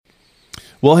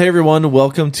Well, hey, everyone.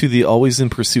 Welcome to the Always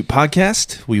in Pursuit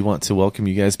podcast. We want to welcome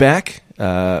you guys back.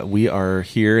 We are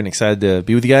here and excited to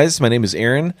be with you guys. My name is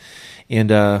Aaron, and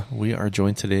we are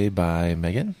joined today by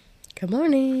Megan. Good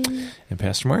morning. And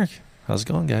Pastor Mark. How's it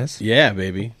going, guys? Yeah,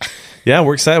 baby. Yeah,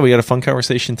 we're excited. We got a fun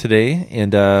conversation today,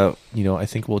 and I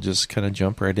think we'll just kind of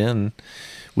jump right in.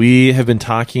 We have been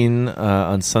talking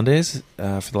on Sundays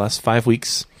for the last 5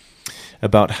 weeks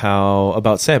about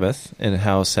Sabbath and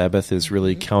how Sabbath is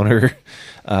really counter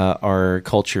our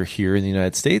culture here in the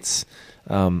United States.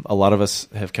 A lot of us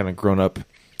have kind of grown up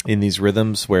in these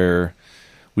rhythms where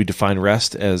we define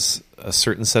rest as a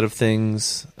certain set of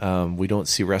things. We don't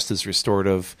see rest as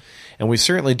restorative, and we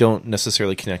certainly don't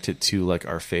necessarily connect it to like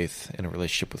our faith and a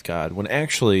relationship with God, when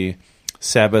actually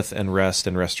Sabbath and rest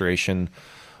and restoration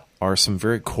are some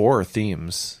very core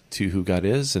themes to who God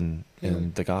is and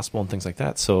the gospel and things like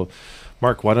that. So,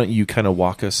 Mark, why don't you kind of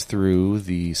walk us through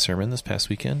the sermon this past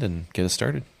weekend and get us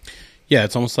started? Yeah,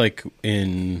 it's almost like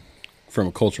from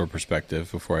a cultural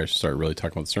perspective, before I start really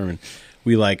talking about the sermon,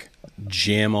 we like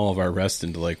jam all of our rest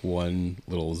into like one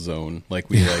little zone. Like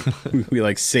we we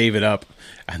like save it up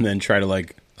and then try to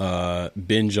like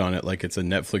binge on it like it's a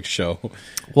Netflix show.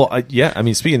 Well, I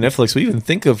mean, speaking of Netflix, we even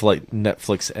think of like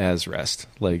Netflix as rest.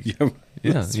 Like,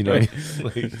 yeah, you know.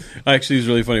 Right. Actually, it was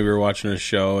really funny. We were watching a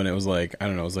show and it was like, I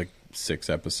don't know, it was like 6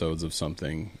 episodes of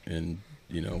something, and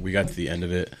we got to the end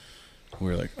of it and we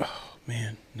were like, oh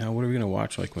man, now what are we gonna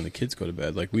watch like when the kids go to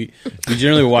bed? Like we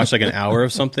generally watch like an hour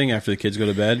of something after the kids go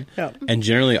to bed. Yeah. And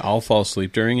generally I'll fall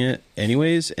asleep during it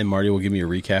anyways, and Marty will give me a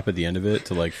recap at the end of it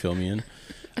to like fill me in.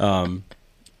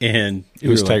 And it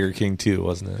was Tiger King too,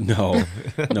 wasn't it? No,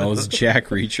 it was Jack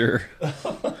Reacher.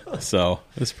 So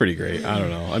it's pretty great. I don't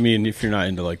know. I mean, if you're not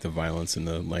into like the violence and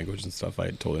the language and stuff,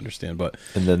 I totally understand. But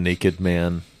and the naked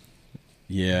man.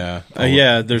 Yeah,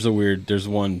 There's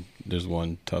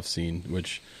one tough scene,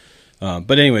 which.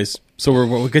 But anyways, so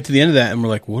we'll get to the end of that, and we're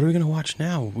like, what are we gonna watch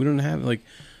now? We don't have like.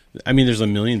 I mean, there's a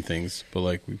million things, but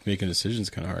like making decisions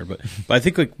kind of hard. But I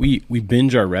think like we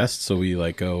binge our rest, so we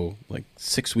like go like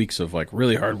 6 weeks of like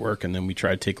really hard work, and then we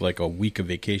try to take like a week of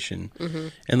vacation,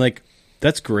 and like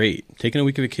that's great. Taking a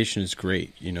week of vacation is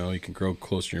great. You can grow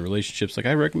closer in your relationships. Like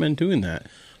I recommend doing that,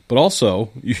 but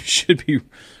also you should be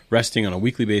resting on a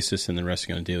weekly basis and then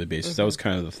resting on a daily basis. That was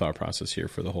kind of the thought process here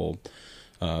for the whole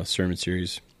sermon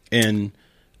series. And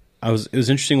it was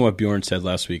interesting what Bjorn said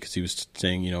last week, because he was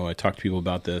saying, I talked to people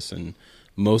about this, and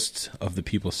most of the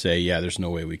people say, yeah, there's no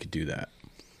way we could do that.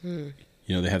 They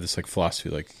have this like philosophy,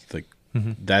 like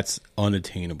that's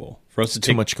unattainable for us to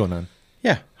too much going on.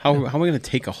 Yeah, how am I going to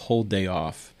take a whole day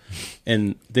off?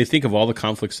 And they think of all the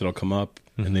conflicts that'll come up,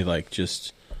 and they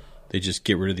just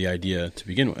get rid of the idea to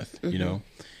begin with,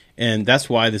 And that's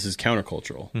why this is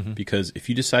countercultural, because if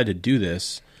you decide to do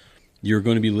this, you're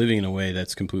going to be living in a way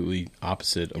that's completely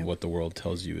opposite of what the world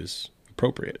tells you is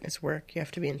appropriate. It's work. You have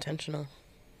to be intentional.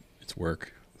 It's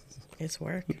work. It's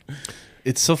work.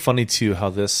 It's so funny, too,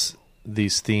 how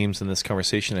these themes and this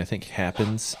conversation, I think,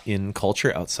 happens in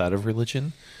culture outside of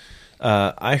religion.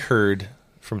 I heard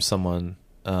from someone,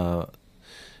 and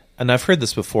I've heard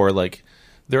this before, like,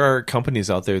 there are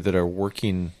companies out there that are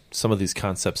working some of these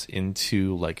concepts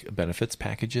into, like, benefits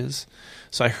packages.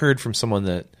 So I heard from someone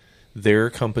that their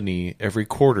company every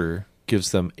quarter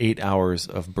gives them 8 hours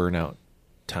of burnout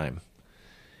time.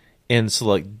 And so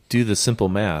like do the simple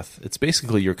math. It's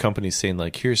basically your company saying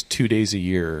like, here's 2 days a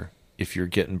year if you're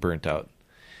getting burnt out.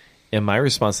 And my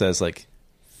response to that is like,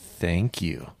 thank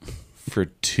you for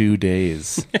 2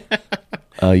 days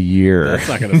a year. That's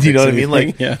not going to you know what I mean?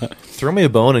 Like throw me a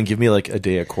bone and give me like a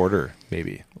day a quarter,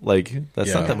 maybe. Like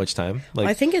that's not that much time. Like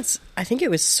I think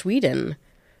it was Sweden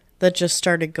that just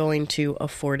started going to a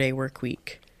 4-day work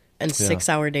week and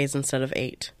 6-hour days instead of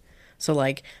 8. So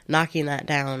like knocking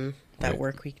that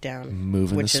work week down.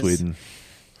 Moving to Sweden.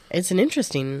 It's an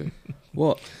interesting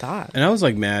thought. And I was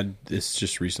like mad. This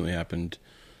just recently happened.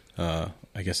 I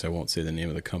guess I won't say the name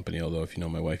of the company, although if you know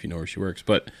my wife, you know where she works.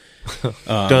 But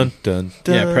dun dun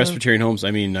dun. Yeah, Presbyterian Homes.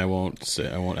 I mean, I won't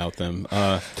out them.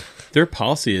 Their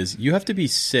policy is you have to be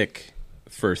sick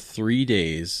for 3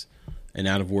 days and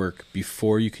out of work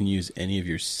before you can use any of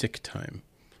your sick time.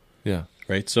 Yeah.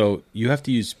 Right? So you have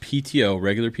to use PTO,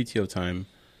 regular PTO time,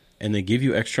 and they give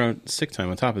you extra sick time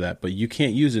on top of that, but you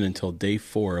can't use it until day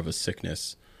 4 of a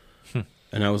sickness.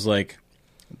 And I was like,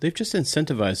 they've just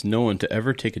incentivized no one to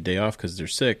ever take a day off because they're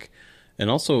sick. And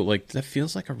also, like, that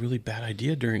feels like a really bad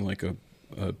idea during, like,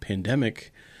 a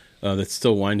pandemic that's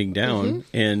still winding down.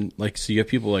 And, like, so you have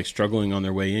people, like, struggling on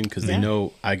their way in because they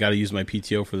know I got to use my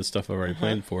PTO for the stuff I've already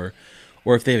planned for.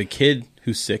 Or if they have a kid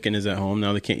who's sick and is at home,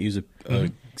 now they can't use a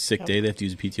sick day. They have to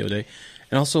use a PTO day.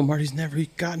 And also, Marty's never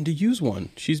gotten to use one.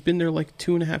 She's been there like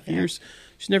 2.5 years.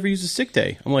 She's never used a sick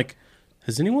day. I'm like,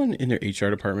 has anyone in their HR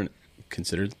department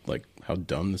considered like how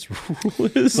dumb this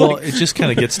rule is? Well, Like, it just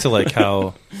kind of gets to like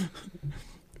how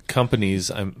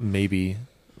companies maybe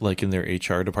like in their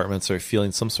HR departments are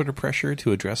feeling some sort of pressure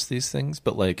to address these things,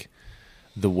 but like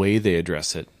the way they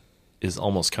address it is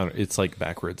almost it's like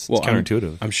backwards. It's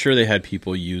counterintuitive. I'm sure they had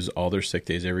people use all their sick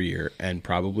days every year, and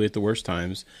probably at the worst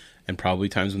times, and probably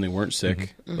times when they weren't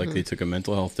sick, like they took a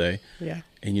mental health day. Yeah.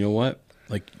 And you know what?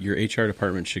 Like your HR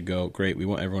department should go, great, we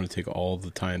want everyone to take all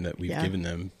the time that we've given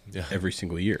them every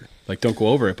single year. Like don't go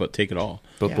over it, but take it all.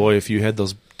 But boy, if you had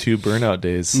those 2 burnout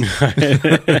days.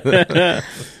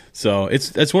 So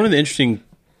that's one of the interesting,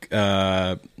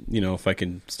 if I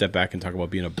can step back and talk about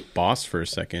being a boss for a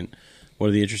second, one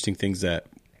of the interesting things that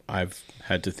I've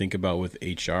had to think about with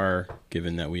HR,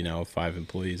 given that we now have 5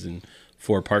 employees and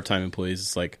 4 part-time employees,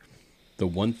 it's like the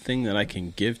one thing that I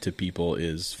can give to people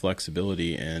is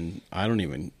flexibility, and I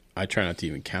try not to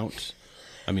even count.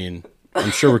 I mean,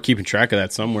 I'm sure we're keeping track of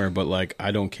that somewhere, but like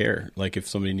I don't care. Like if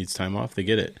somebody needs time off, they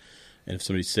get it. And if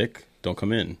somebody's sick, don't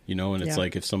come in, and it's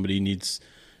like if somebody needs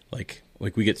like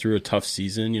we get through a tough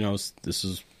season, this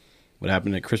is what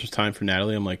happened at Christmas time for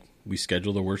Natalie. I'm like, we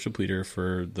scheduled a worship leader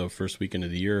for the first weekend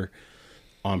of the year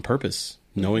on purpose,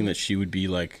 knowing that she would be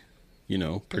like,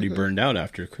 pretty burned out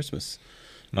after Christmas.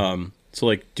 So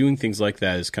like doing things like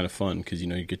that is kind of fun because,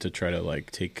 you get to try to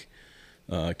like take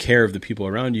care of the people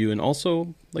around you. And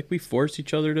also like we force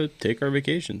each other to take our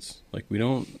vacations. Like we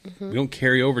don't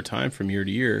carry over time from year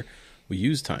to year. We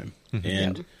use time.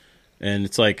 And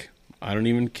it's like, I don't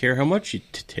even care how much you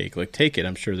take. Like take it.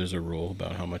 I'm sure there's a rule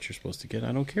about how much you're supposed to get.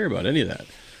 I don't care about any of that.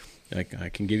 I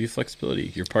can give you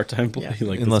flexibility. You're part-time employee.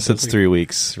 Yeah. Unless it's 3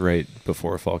 weeks right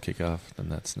before fall kickoff, then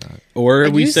that's not. Or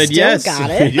and we said still yes. Got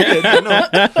it.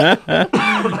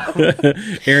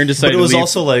 Aaron decided. But it was to leave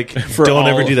also like, don't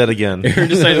ever do that again. Aaron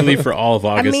decided to leave for all of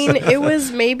August. I mean, it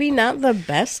was maybe not the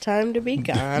best time to be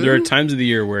gone. There are times of the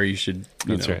year where you should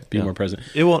right. be more present.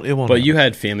 It won't. But happen. you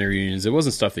had family reunions. It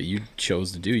wasn't stuff that you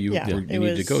chose to do. You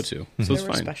needed to go to. So it's there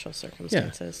were fine. special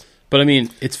circumstances. But I mean,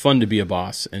 it's fun to be a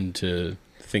boss and to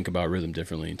think about rhythm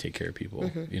differently and take care of people.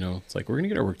 It's like we're gonna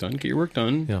get our work done. Get your work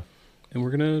done. Yeah. And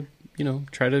we're gonna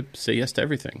try to say yes to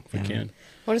everything if we can.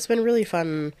 Well, it's been really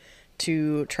fun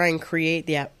to try and create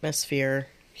the atmosphere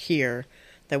here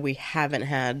that we haven't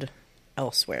had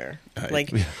elsewhere.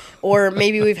 Or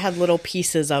maybe we've had little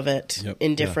pieces of it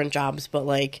in different jobs, but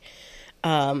like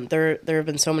there have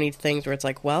been so many things where it's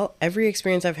like, well, every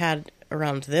experience I've had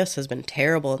around this has been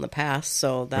terrible in the past,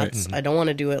 so that's I don't want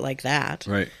to do it like that.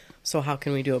 Right. So how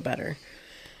can we do it better?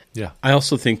 Yeah. I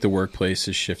also think the workplace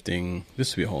is shifting.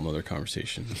 This would be a whole nother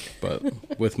conversation, but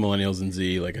with millennials and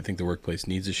Z, like I think the workplace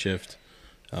needs a shift.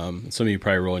 Some of you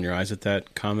probably rolling your eyes at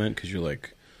that comment because you're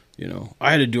like,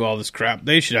 I had to do all this crap.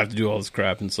 They should have to do all this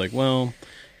crap. And it's like, well,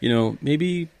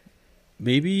 maybe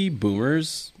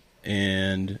boomers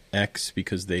and X,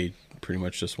 because they pretty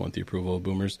much just want the approval of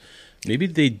boomers, maybe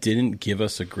they didn't give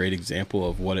us a great example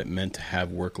of what it meant to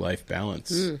have work-life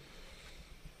balance.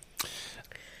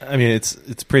 I mean, it's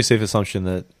a pretty safe assumption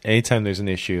that anytime there's an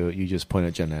issue, you just point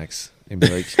at Gen X and be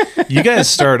like, you guys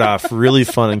start off really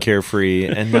fun and carefree,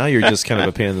 and now you're just kind of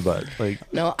a pain in the butt.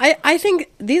 Like, no, I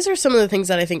think these are some of the things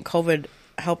that I think COVID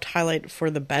helped highlight for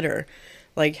the better,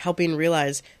 like helping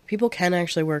realize people can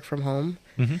actually work from home.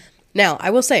 Now,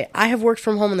 I will say, I have worked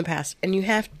from home in the past, and you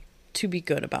have to be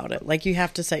good about it. Like, you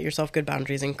have to set yourself good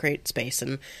boundaries and create space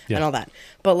and all that.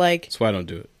 But like, that's why I don't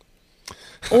do it.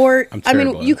 Or, I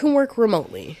mean, you can work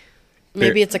remotely.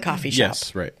 Maybe it's a coffee shop.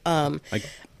 Yes, right. And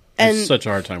it's such a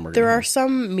hard time working. There are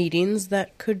some meetings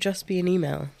that could just be an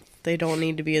email. They don't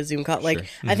need to be a Zoom call. Like,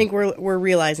 I think we're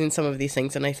realizing some of these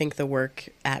things, and I think the work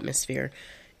atmosphere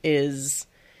is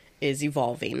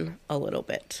evolving a little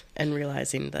bit, and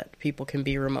realizing that people can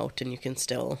be remote and you can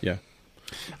still. Yeah.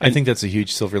 I think that's a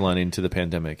huge silver lining to the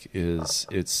pandemic. Is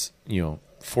it's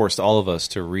forced all of us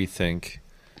to rethink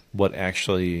what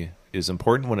actually is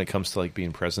important when it comes to like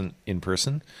being present in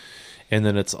person. And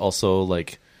then it's also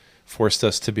like forced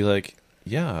us to be like,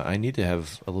 yeah, I need to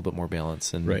have a little bit more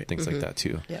balance and things like that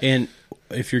too. Yeah. And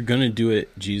if you're going to do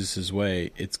it Jesus'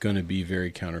 way, it's going to be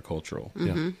very countercultural.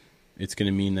 Yeah. It's going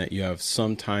to mean that you have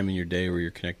some time in your day where you're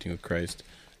connecting with Christ,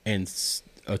 and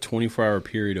a 24-hour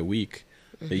period a week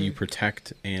that you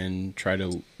protect and try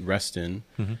to rest in.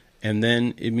 And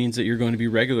then it means that you're going to be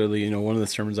regularly, one of the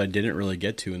sermons I didn't really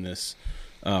get to in this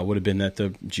would have been that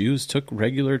the Jews took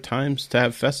regular times to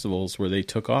have festivals where they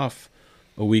took off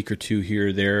a week or two here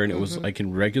or there, and it was like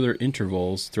in regular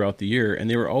intervals throughout the year, and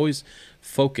they were always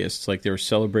focused, like they were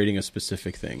celebrating a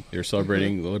specific thing. They were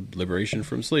celebrating liberation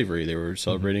from slavery. They were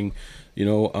celebrating,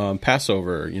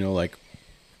 Passover, like,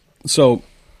 so.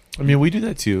 I mean, we do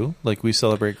that too. Like, we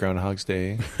celebrate Groundhog's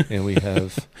Day, and we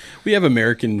have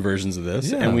American versions of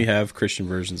this, and we have Christian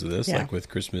versions of this, like with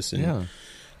Christmas, and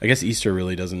I guess Easter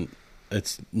really doesn't.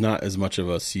 It's not as much of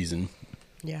a season.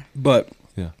 Yeah, but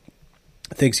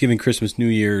Thanksgiving, Christmas, New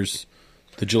Year's,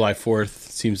 the July 4th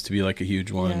seems to be like a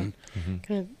huge one. Yeah.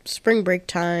 Kind of spring break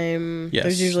time. Yes.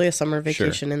 There's usually a summer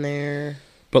vacation in there.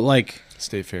 But like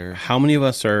State Fair. How many of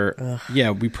us are?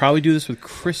 We probably do this with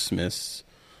Christmas,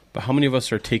 but how many of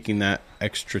us are taking that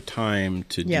extra time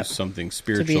to do something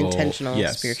spiritual, to be intentional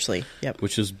spiritually? Yep.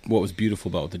 Which is what was beautiful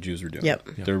about what the Jews were doing. Yep.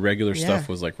 Their regular stuff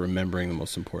was like remembering the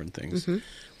most important things,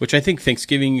 which I think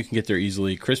Thanksgiving you can get there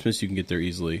easily. Christmas you can get there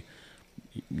easily.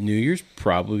 New Year's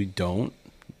probably don't.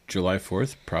 July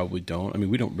 4th probably don't. I mean,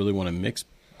 we don't really want to mix,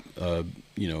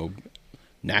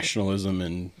 nationalism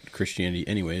and Christianity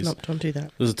anyways. Nope, don't do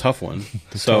that. This is a tough one.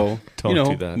 So, don't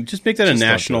do that. Just make that a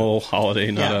national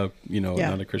holiday, not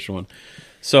not a Christian one.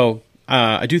 So,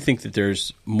 I do think that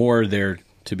there's more there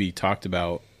to be talked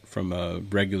about from a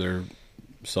regular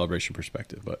celebration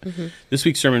perspective. But this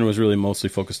week's sermon was really mostly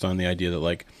focused on the idea that,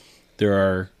 like, there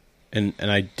are, and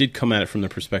I did come at it from the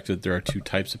perspective that there are two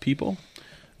types of people.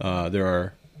 There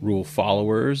are rule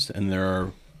followers, and there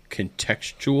are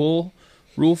contextual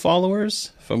rule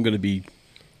followers. If I'm going to be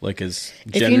like as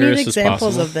generous as possible. If you need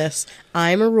examples of this,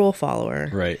 I'm a rule follower.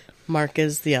 Right. Mark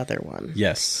is the other one.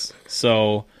 Yes.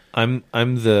 So I'm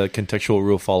the contextual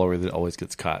rule follower that always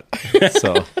gets caught.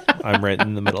 So I'm right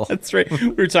in the middle. That's right. We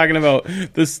were talking about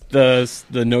this the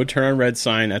no turn on red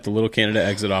sign at the Little Canada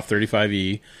exit off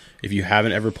 35E. If you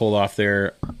haven't ever pulled off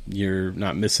there, you're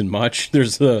not missing much.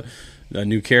 There's a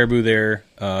new Caribou there.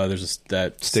 There's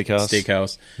that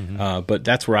steakhouse. But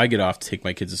that's where I get off to take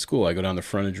my kids to school. I go down the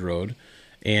frontage road,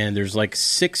 and there's like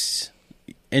 6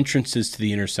 entrances to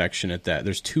the intersection at that.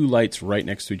 There's 2 lights right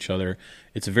next to each other.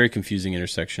 It's a very confusing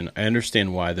intersection. I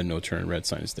understand why the no turn on red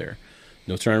sign is there.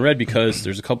 No turn on red because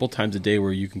there's a couple times a day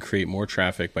where you can create more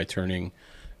traffic by turning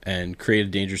and create a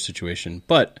dangerous situation.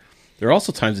 But there are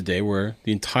also times a day where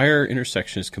the entire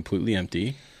intersection is completely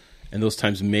empty, and those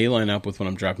times may line up with when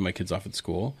I'm dropping my kids off at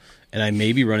school, and I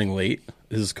may be running late.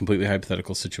 This is a completely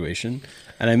hypothetical situation,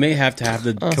 and I may have to have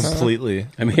the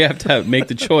I may have to make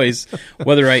the choice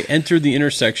whether I enter the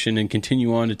intersection and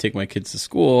continue on to take my kids to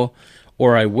school,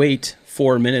 or I wait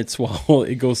 4 minutes while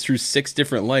it goes through 6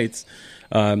 different lights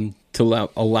to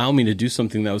allow me to do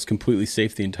something that was completely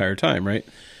safe the entire time. Right.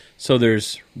 So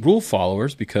there's rule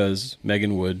followers because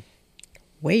Megan would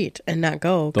wait and not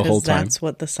go because that's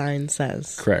what the sign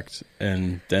says. Correct.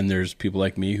 And then there's people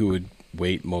like me who would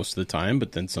wait most of the time,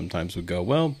 but then sometimes would go,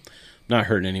 well, I'm not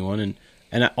hurting anyone.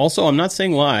 And also, I'm not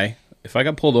saying lie. If I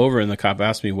got pulled over and the cop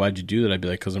asked me, why'd you do that? I'd be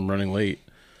like, because I'm running late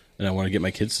and I want to get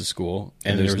my kids to school.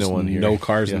 And there's no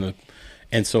cars in the...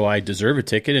 And so I deserve a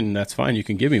ticket, and that's fine. You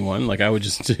can give me one. Like, I would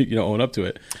just, own up to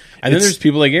it. And then there's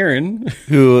people like Aaron,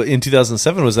 who in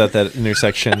 2007 was at that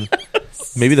intersection.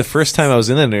 Maybe the first time I was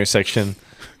in that intersection,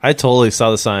 I totally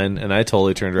saw the sign, and I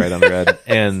totally turned right on red.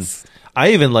 And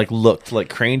I even looked,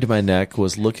 craned my neck,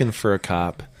 was looking for a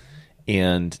cop,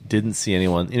 and didn't see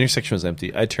anyone. The intersection was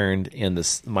empty. I turned,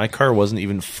 and my car wasn't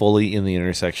even fully in the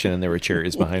intersection, and there were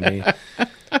chariots behind me.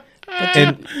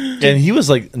 And he was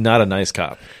not a nice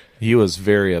cop. He was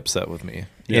very upset with me,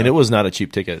 and it was not a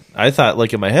cheap ticket. I thought,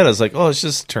 in my head, I was like, "Oh, it's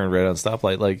just turn red on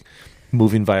stoplight,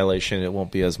 moving violation. It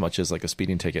won't be as much as a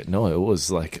speeding ticket." No, it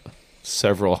was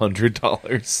several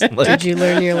 $100s. Did you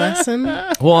learn your lesson?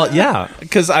 Well, yeah,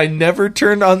 because I never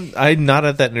turned on. I'm not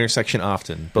at that intersection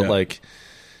often, but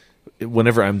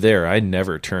whenever I'm there, I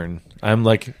never turn. I'm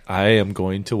I am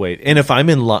going to wait, and if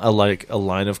I'm in a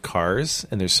line of cars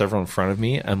and there's several in front of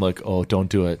me, I'm like, "Oh,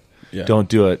 don't do it." Yeah. Don't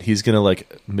do it. He's gonna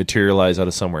materialize out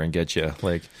of somewhere and get you.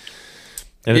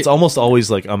 And it's almost always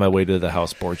on my way to the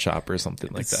house board shop or something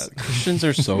like that. Christians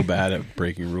are so bad at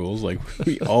breaking rules.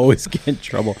 We always get in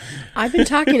trouble. I've been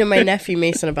talking to my nephew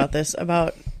Mason about this.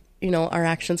 About our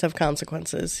actions have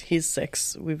consequences. He's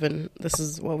 6. This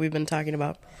is what we've been talking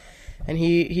about, and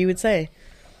he would say,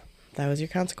 "That was your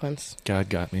consequence." God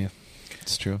got me.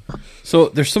 It's true. So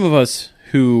there's some of us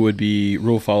who would be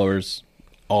rule followers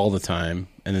all the time,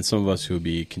 and then some of us who would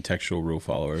be contextual rule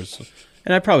followers.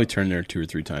 And I probably turn there 2 or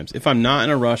 3 times. If I'm not in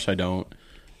a rush, I don't.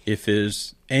 If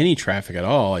there's any traffic at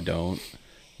all, I don't.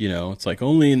 It's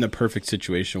only in the perfect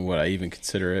situation would I even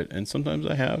consider it. And sometimes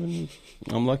I have, and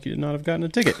I'm lucky to not have gotten a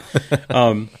ticket.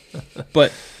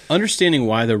 But understanding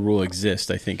why the rule exists,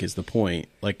 I think, is the point.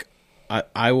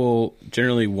 I will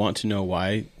generally want to know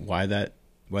why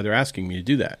they're asking me to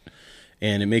do that.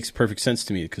 And it makes perfect sense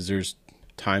to me because there's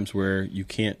times where you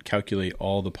can't calculate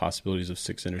all the possibilities of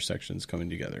 6 intersections coming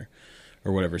together,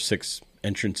 or whatever, 6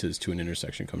 entrances to an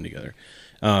intersection coming together.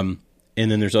 And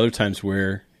then there's other times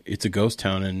where it's a ghost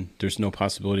town and there's no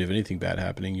possibility of anything bad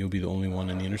happening. You'll be the only one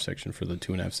in the intersection for the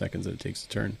 2.5 seconds that it takes to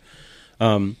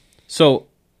turn. So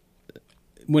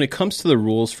when it comes to the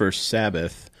rules for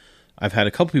Sabbath, I've had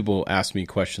a couple people ask me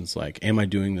questions like, am I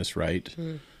doing this right?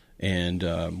 And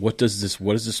what is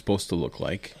this supposed to look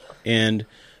like? And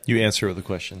you answer with a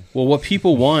question. Well, what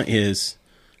people want is,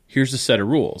 here's a set of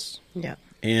rules. Yeah.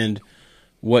 And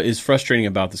what is frustrating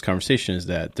about this conversation is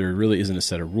that there really isn't a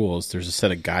set of rules. There's a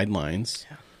set of guidelines.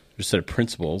 Yeah. There's a set of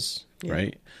principles,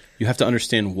 right? You have to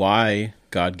understand why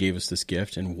God gave us this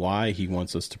gift and why he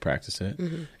wants us to practice it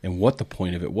and what the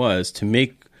point of it was to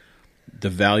make the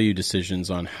value decisions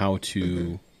on how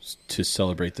to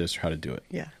celebrate this or how to do it.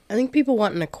 Yeah. I think people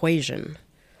want an equation.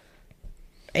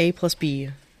 A plus B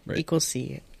equals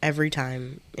C every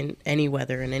time in any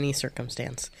weather, in any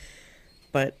circumstance.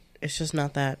 But it's just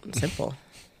not that simple.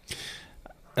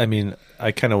 I mean,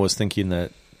 I kind of was thinking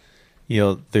that,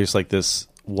 there's like this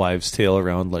wives' tale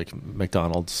around like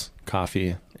McDonald's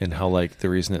coffee and how like the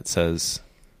reason it says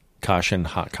caution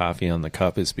hot coffee on the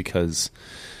cup is because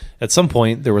at some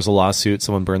point there was a lawsuit,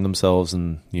 someone burned themselves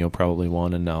and, probably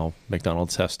won, and now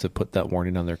McDonald's has to put that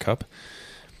warning on their cup.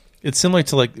 It's similar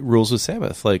to like rules with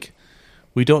Sabbath. Like,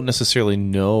 we don't necessarily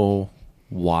know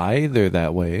why they're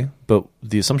that way, but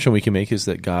the assumption we can make is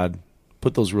that God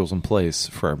put those rules in place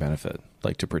for our benefit,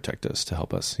 like to protect us, to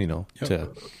help us, to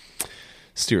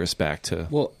steer us back to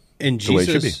and the way it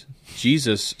should be.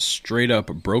 Jesus straight up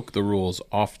broke the rules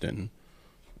often,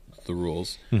 the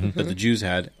rules that the Jews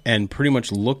had, and pretty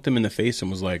much looked them in the face and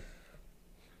was like,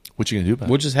 what you gonna do about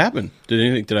it? What just happened?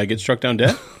 Did I get struck down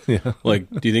dead? Like,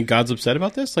 do you think God's upset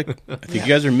about this? Like, I think you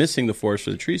guys are missing the forest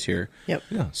for the trees here. Yep.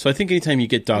 Yeah. So I think anytime you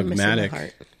get dogmatic, you're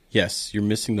yes, you're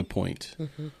missing the point.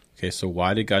 Okay, so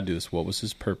why did God do this? What was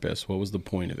his purpose? What was the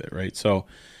point of it, right? So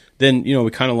then, we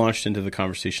kind of launched into the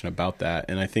conversation about that,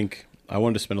 and I think I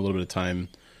wanted to spend a little bit of time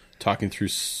talking through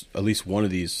at least one of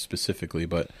these specifically,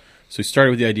 but so we started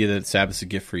with the idea that Sabbath is a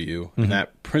gift for you, and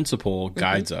that principle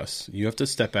guides us. You have to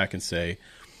step back and say,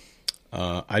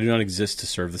 I do not exist to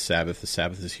serve the Sabbath. The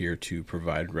Sabbath is here to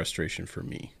provide restoration for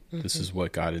me. This is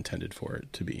what God intended for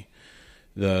it to be.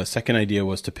 The second idea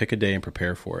was to pick a day and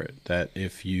prepare for it. That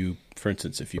for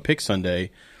instance, if you pick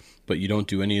Sunday, but you don't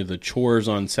do any of the chores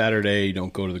on Saturday, you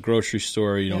don't go to the grocery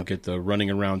store, you don't get the running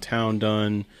around town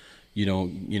done, you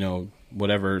don't,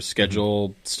 whatever,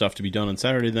 schedule stuff to be done on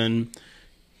Saturday, then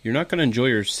you're not going to enjoy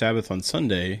your Sabbath on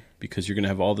Sunday because you're going to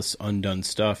have all this undone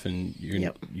stuff and you're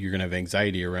going to have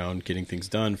anxiety around getting things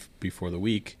done before the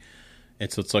week.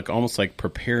 And so it's like almost like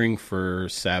preparing for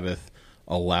Sabbath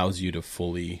allows you to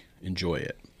fully enjoy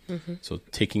it. So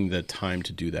taking the time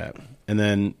to do that. And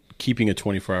then keeping a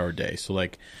 24-hour day. So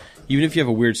like even if you have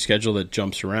a weird schedule that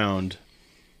jumps around,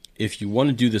 if you want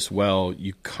to do this well,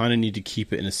 you kind of need to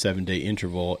keep it in a 7-day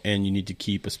interval, and you need to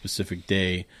keep a specific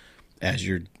day as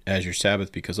your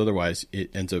Sabbath, because otherwise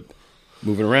it ends up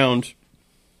moving around.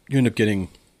 You end up getting,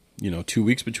 2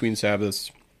 weeks between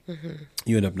Sabbaths.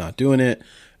 You end up not doing it.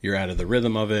 You're out of the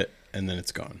rhythm of it, and then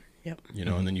it's gone. Yep.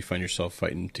 And then you find yourself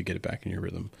fighting to get it back in your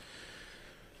rhythm.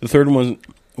 The third one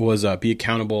was be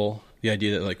accountable. The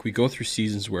idea that like we go through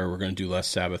seasons where we're going to do less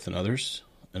Sabbath than others,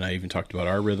 and I even talked about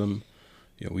our rhythm.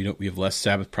 We have less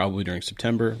Sabbath probably during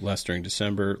September, less during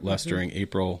December, less during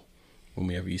April when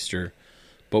we have Easter.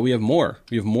 But we have more.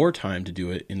 We have more time to do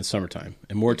it in the summertime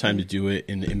and more time to do it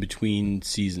in between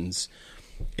seasons,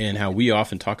 and how we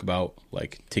often talk about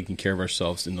like taking care of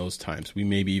ourselves in those times. We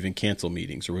maybe even cancel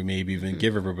meetings, or we maybe even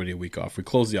give everybody a week off. We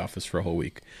close the office for a whole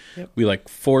week. We like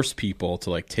force people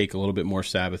to like take a little bit more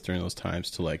Sabbath during those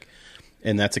times to like,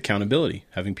 and that's accountability.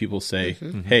 Having people say,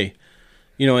 hey,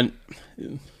 and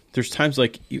there's times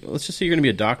like, let's just say you're going to be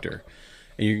a doctor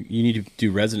and you need to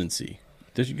do residency.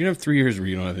 You're going to have 3 years where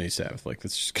you don't have any Sabbath. Like,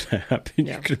 that's just going to happen.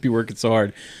 You're going to be working so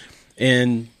hard.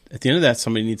 And at the end of that,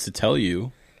 somebody needs to tell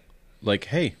you, like,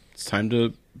 hey, it's time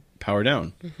to power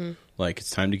down. Like, it's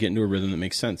time to get into a rhythm that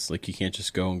makes sense. Like, you can't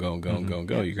just go and go and go and go and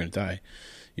go. You're going to die.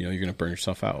 You're going to burn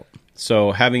yourself out.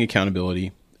 So having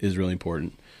accountability is really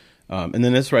important. And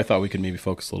then that's where I thought we could maybe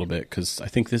focus a little bit, because I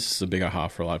think this is a big aha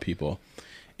for a lot of people,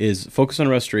 is focus on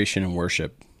restoration and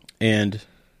worship. And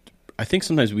I think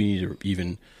sometimes we need to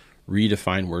even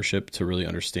redefine worship to really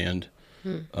understand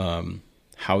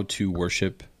how to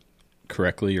worship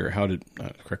correctly, or how to,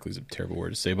 not correctly is a terrible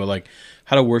word to say, but like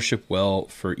how to worship well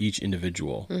for each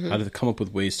individual, how to come up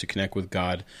with ways to connect with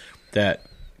God that,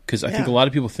 because I think a lot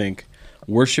of people think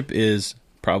worship is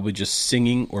probably just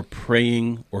singing or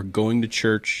praying or going to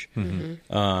church.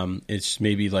 It's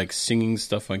maybe like singing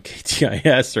stuff on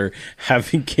KTIS or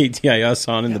having KTIS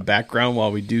on in the background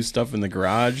while we do stuff in the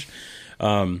garage.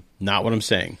 Not what I'm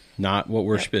saying. Not what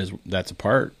worship is. That's a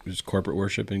part. There's corporate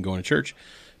worship and going to church.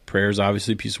 Prayer is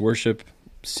obviously a piece of worship.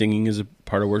 Singing is a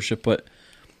part of worship. But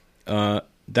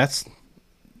that's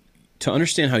to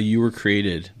understand how you were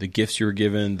created, the gifts you were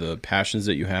given, the passions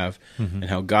that you have, and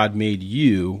how God made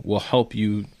you will help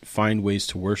you find ways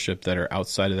to worship that are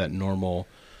outside of that normal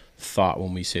thought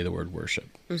when we say the word worship.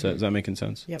 Is that making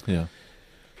sense? Yep. Yeah.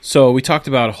 So we talked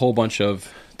about a whole bunch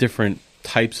of different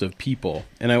types of people,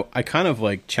 and I kind of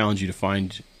like challenge you to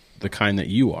find the kind that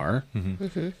you are,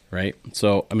 right?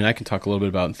 So, I mean, I can talk a little bit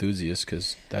about enthusiasts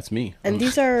because that's me. And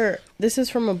this is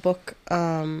from a book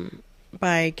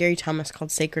by Gary Thomas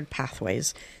called Sacred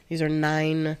Pathways. These are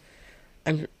 9,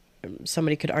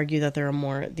 somebody could argue that there are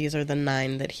more. These are the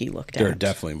 9 that he looked at. There are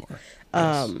definitely more.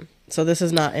 Yes. So this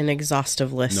is not an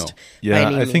exhaustive list. No. Yeah,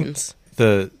 by any I think means.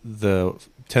 the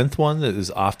 10th one that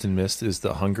is often missed is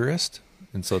the hungerist.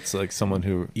 And so it's like someone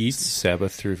who eats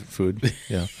Sabbath through food.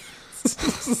 Yeah.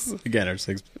 Again, our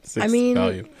sixth I mean,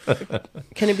 value.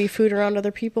 Can it be food around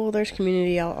other people? There's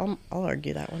community. I'll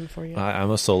argue that one for you. I'm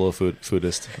a solo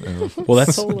foodist. Well,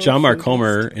 that's Solo John Mark foodist.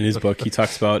 Comer in his book. He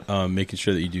talks about making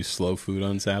sure that you do slow food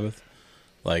on Sabbath,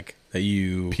 like that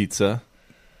you Pizza.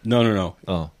 No.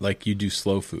 Oh. Like you do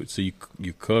slow food. So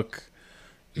you cook,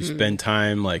 you spend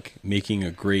time like making a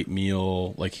great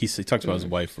meal. Like he talks about his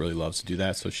wife really loves to do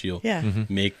that. So she'll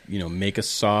make a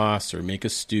sauce or make a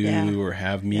stew or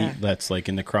have meat that's like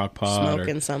in the crock pot.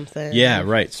 Smoking something. Yeah,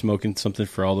 right. Smoking something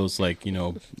for all those like,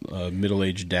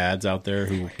 middle-aged dads out there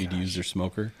who need to use their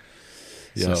smoker.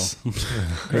 Yes.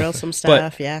 So. Grill some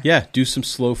stuff, Yeah, do some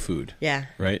slow food. Yeah.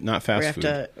 Right? Not We fast have food.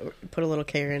 to put a little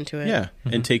care into it. Yeah,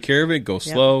 and take care of it. Go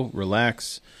slow,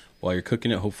 relax while you're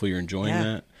cooking it. Hopefully you're enjoying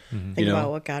that. Think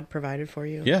about what God provided for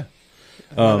you. Yeah.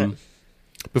 Love it.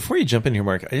 Before you jump in here,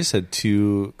 Mark, I just had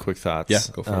 2 quick thoughts. Yeah,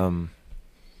 go for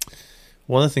it.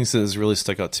 One of the things that has really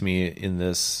stuck out to me in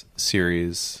this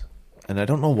series, and I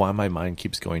don't know why my mind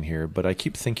keeps going here, but I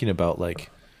keep thinking about like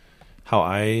how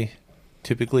I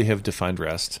typically have defined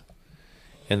rest.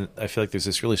 And I feel like there's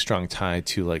this really strong tie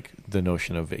to like the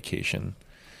notion of vacation.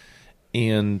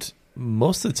 And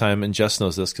most of the time, and Jess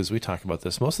knows this because we talk about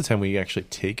this, most of the time we actually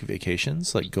take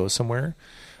vacations, like go somewhere,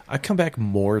 I come back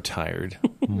more tired,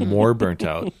 more burnt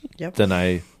out than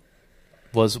I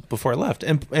was before I left.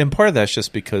 And part of that's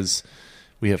just because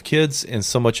we have kids, and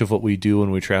so much of what we do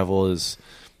when we travel is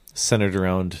centered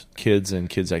around kids and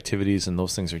kids' activities, and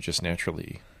those things are just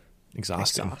naturally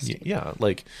exhausting. Yeah,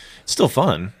 like it's still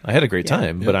fun. I had a great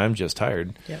time, but I'm just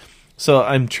tired. Yeah. So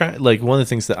I'm trying, like one of the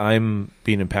things that I'm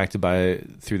being impacted by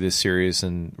through this series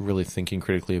and really thinking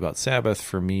critically about Sabbath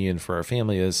for me and for our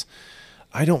family is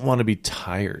I don't want to be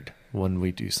tired when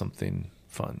we do something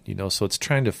fun, so it's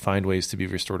trying to find ways to be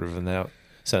restorative in that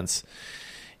sense.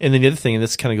 And then the other thing, and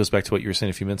this kind of goes back to what you were saying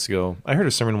a few minutes ago, I heard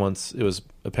a sermon once, it was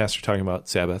a pastor talking about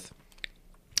Sabbath.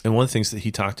 And one of the things that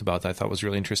he talked about that I thought was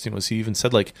really interesting was he even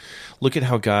said, like, look at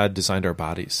how God designed our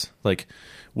bodies. Like,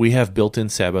 we have built-in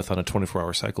Sabbath on a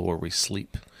 24-hour cycle where we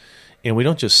sleep. And we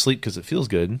don't just sleep because it feels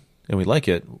good and we like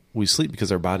it. We sleep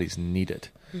because our bodies need it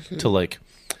to, like,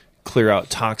 clear out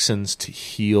toxins, to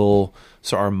heal,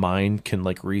 so our mind can,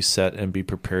 like, reset and be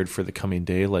prepared for the coming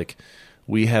day. Like,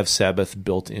 we have Sabbath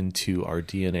built into our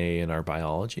DNA and our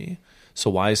biology. So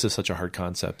why is this such a hard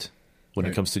concept when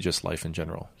it comes to just life in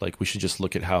general? Like, we should just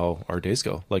look at how our days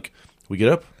go. Like, we get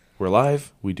up, we're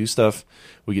alive, we do stuff,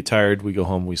 we get tired, we go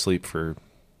home, we sleep for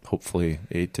hopefully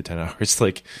 8 to 10 hours.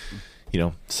 Like,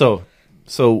 so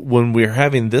when we're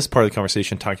having this part of the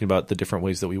conversation, talking about the different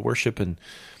ways that we worship and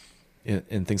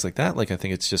things like that, like, I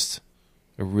think it's just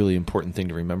a really important thing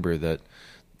to remember that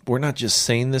we're not just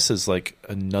saying this as like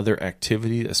another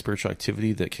activity, a spiritual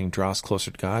activity that can draw us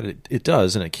closer to God. It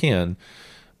does, and it can,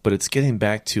 but it's getting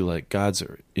back to like God's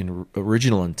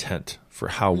original intent for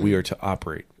how we are to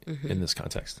operate in this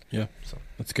context. Yeah, so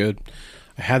that's good.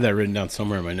 I had that written down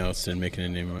somewhere in my notes and making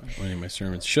it in any of my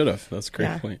sermons. Should have. That's a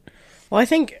great point. Well, I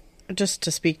think just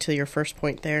to speak to your first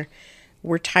point there,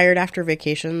 we're tired after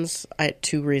vacations.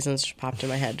 2 reasons just popped in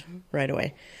my head right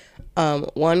away.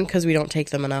 One, because we don't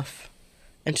take them enough.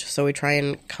 And so we try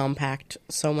and compact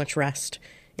so much rest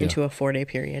into a 4-day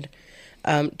period.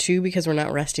 2, because we're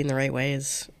not resting the right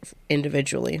ways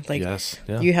individually. Like,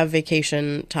 you have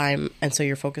vacation time, and so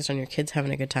you're focused on your kids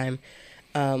having a good time.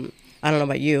 I don't know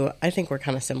about you. I think we're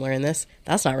kind of similar in this.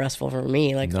 That's not restful for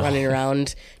me. Like running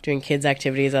around doing kids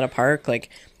activities at a park. Like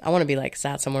I want to be like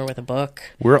sat somewhere with a book.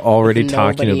 We're already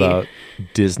talking about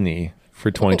Disney for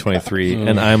 2023,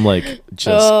 and I'm like,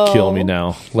 just kill me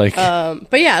now. Like,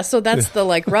 but yeah, so that's the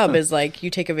like rub is like you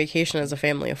take a vacation as a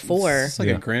family of 4. It's like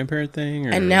a grandparent thing,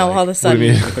 or and now like, all of a sudden,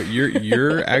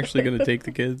 you're actually going to take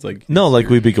the kids? Like, no, like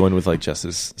we'd be going with like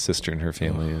Jess's sister and her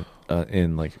family,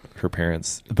 and like her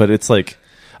parents. But it's like,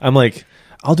 I'm like,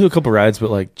 I'll do a couple rides, but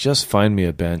like, just find me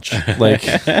a bench. Like,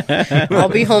 I'll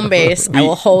be home base. I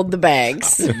will hold the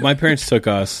bags. My parents took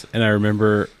us, and I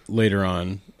remember later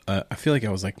on, I feel like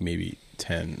I was like maybe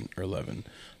 10 or 11.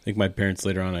 I think my parents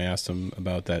later on, I asked them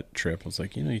about that trip. I was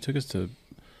like, you took us to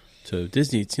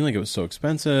Disney. It seemed like it was so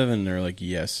expensive. And they're like,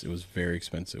 yes, it was very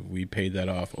expensive. We paid that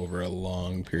off over a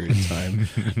long period of time.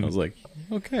 I was like,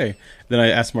 okay. Then I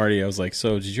asked Marty, I was like,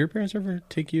 so did your parents ever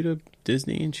take you to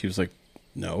Disney? And she was like,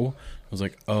 no. I was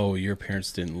like, oh, your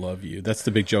parents didn't love you. That's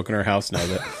the big joke in our house now,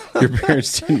 that your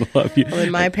parents didn't love you. Well,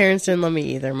 and my parents didn't love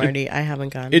me either, Marty. I haven't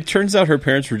gone. It turns out her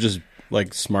parents were just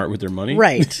like smart with their money.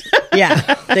 Right.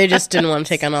 Yeah. They just didn't want to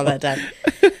take on all that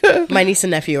debt. My niece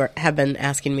and nephew have been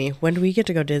asking me, when do we get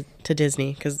to go to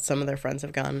Disney? Because some of their friends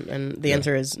have gone. And the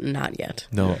answer is not yet.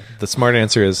 no, the smart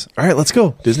answer is, all right, let's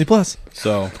go. Disney Plus.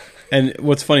 So, and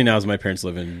what's funny now is my parents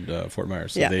live in Fort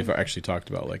Myers. So Yeah. they've actually talked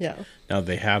about like, now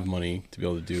they have money to be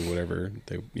able to do whatever.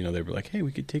 They were like, hey,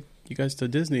 we could take you guys to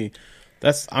Disney.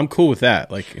 I'm cool with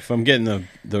that. Like, if I'm getting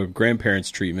the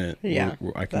grandparents treatment,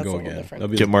 I can go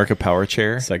again. Get Mark a power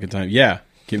chair. Second time. Yeah.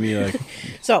 Give me like.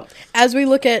 So, as we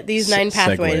look at these 9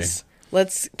 pathways,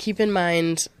 let's keep in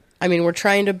mind, I mean, we're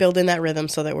trying to build in that rhythm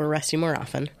so that we're resting more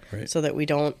often. Right. So that we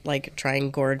don't like try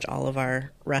and gorge all of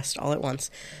our rest all at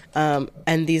once.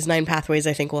 And these 9 pathways,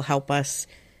 I think, will help us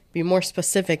be more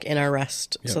specific in our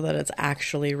rest so that it's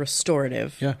actually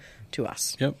restorative to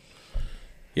us. Yep.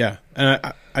 Yeah.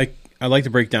 And I like to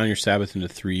break down your Sabbath into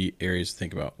 3 areas to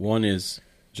think about. One is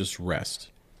just rest.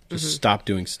 Just stop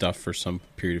doing stuff for some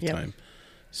period of time.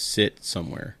 Sit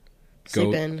somewhere.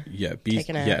 Sleep in. Yeah. Take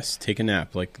a nap. Yes. Take a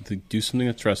nap. Like, do something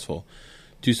that's restful.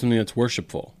 Do something that's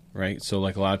worshipful, right? So,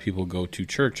 like, a lot of people go to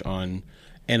church on,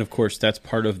 and of course, that's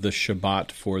part of the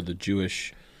Shabbat for the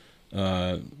Jewish.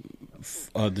 The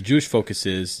Jewish focus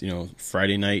is,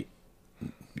 Friday night,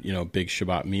 big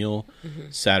Shabbat meal.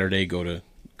 Saturday, go to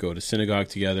synagogue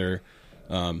together.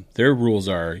 Their rules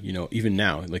are, even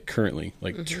now, like currently,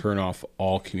 like turn off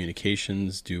all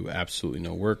communications, do absolutely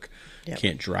no work,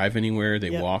 can't drive anywhere. They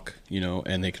walk,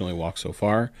 and they can only walk so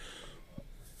far.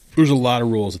 There's a lot of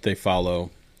rules that they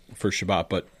follow for Shabbat,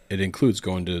 but it includes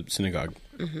going to synagogue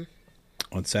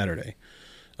on Saturday.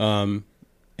 And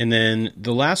then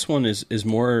the last one is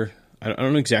more, I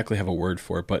don't exactly have a word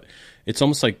for it, but it's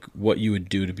almost like what you would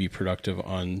do to be productive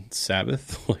on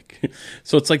Sabbath.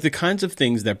 So it's like the kinds of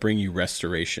things that bring you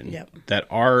restoration that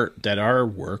are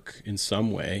work in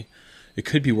some way. It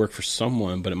could be work for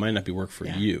someone, but it might not be work for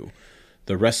you.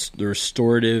 The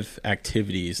restorative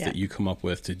activities that you come up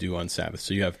with to do on Sabbath.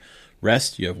 So you have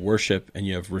rest, you have worship, and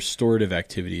you have restorative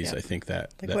activities. I think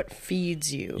that what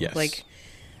feeds you, yes. like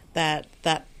that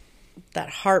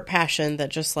heart passion that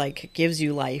just like gives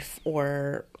you life,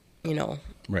 or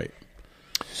right.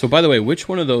 So, by the way, which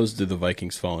one of those did the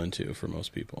Vikings fall into for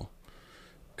most people?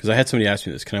 Because I had somebody ask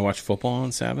me this: can I watch football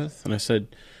on Sabbath? And I said,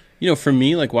 for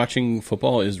me, like, watching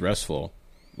football is restful.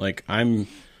 Like, I'm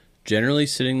generally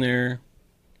sitting there,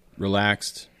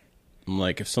 relaxed. I'm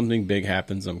like, if something big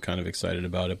happens, I'm kind of excited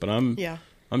about it, but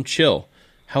I'm chill.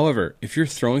 However, if you're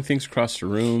throwing things across the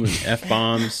room and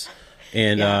F-bombs,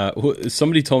 and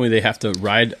somebody told me they have to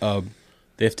ride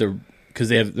because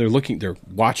they're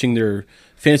watching their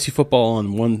fantasy football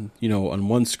on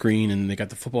one screen, and they got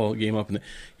the football game up, and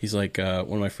he's like,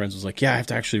 one of my friends was like, I have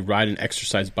to actually ride an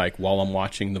exercise bike while I'm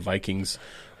watching the Vikings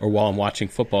or while I'm watching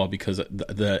football because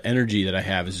the energy that I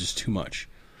have is just too much.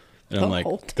 And I'm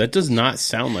like, that does not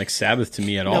sound like Sabbath to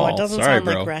me at all. No, it doesn't Sorry, sound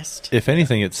bro. like rest. If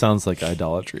anything, it sounds like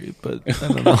idolatry, but I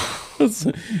don't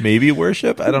know. Maybe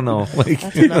worship? I don't know.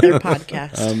 That's another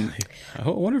podcast. I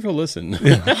wonder if he'll listen.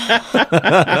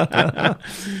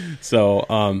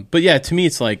 So, but yeah, to me,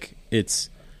 it's like, is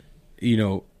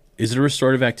it a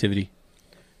restorative activity?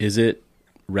 Is it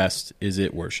rest? Is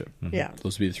it worship? Yeah.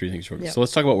 Those would be the 3 things. So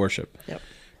let's talk about worship. Yep.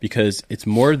 Because it's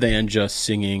more than just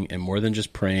singing and more than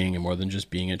just praying and more than just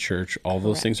being at church. All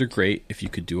those things are great. If you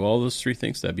could do all those 3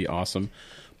 things, that'd be awesome.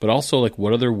 But also, like,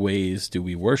 what other ways do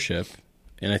we worship?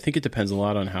 And I think it depends a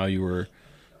lot on how you were,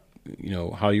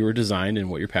 how you were designed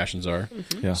and what your passions are.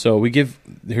 Yeah. So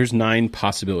here's 9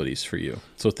 possibilities for you.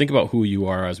 So think about who you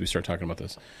are as we start talking about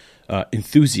this.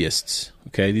 enthusiasts.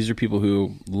 Okay, these are people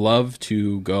who love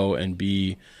to go and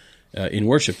be in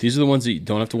worship. These are the ones that you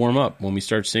don't have to warm up. When we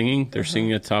start singing, they're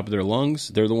singing at the top of their lungs.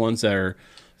 They're the ones that are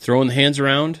throwing the hands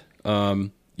around. I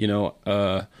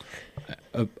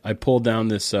pulled down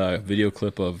this video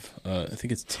clip of, I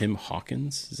think it's Tim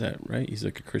Hawkins. Is that right? He's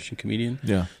like a Christian comedian.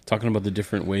 Yeah. Talking about the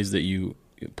different ways that you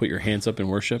put your hands up in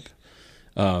worship.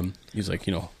 He's like,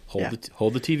 hold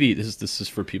the TV. This is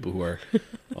for people who are,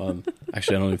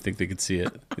 actually, I don't even think they could see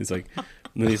it. He's like,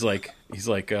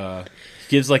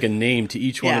 gives like a name to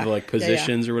each one of the like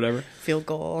positions or whatever. Field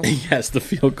goal. Yes, the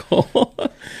field goal.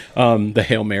 The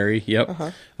Hail Mary.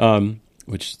 Yep.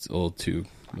 Which is a little too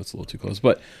close.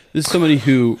 But this is somebody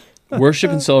who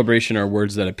worship and celebration are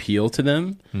words that appeal to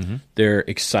them. Mm-hmm. They're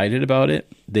excited about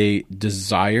it. They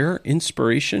desire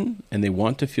inspiration, and they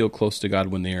want to feel close to God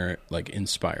when they are like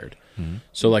inspired. Mm-hmm.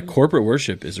 So like corporate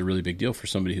worship is a really big deal for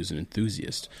somebody who's an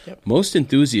enthusiast. Yep. Most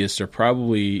enthusiasts are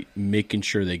probably making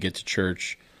sure they get to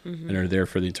church and are there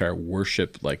for the entire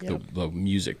worship, like the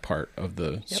music part of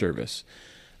the service.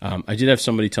 I did have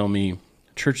somebody tell me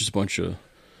church is a bunch of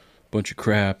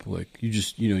crap. Like you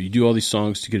just, you do all these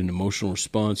songs to get an emotional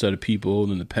response out of people,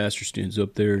 and then the pastor stands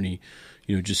up there and he,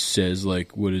 just says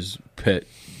like what his pet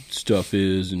stuff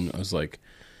is. And I was like,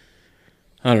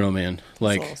 I don't know, man.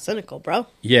 Like, it's a little cynical, bro.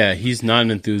 Yeah, he's not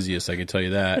an enthusiast, I can tell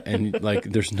you that. And like,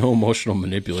 there's no emotional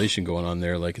manipulation going on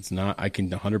there. Like, it's not. I can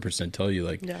 100% tell you,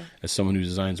 like, as someone who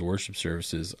designs worship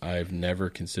services, I've never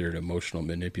considered emotional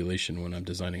manipulation when I'm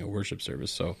designing a worship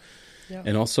service. So,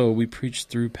 and also we preach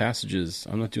through passages.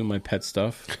 I'm not doing my pet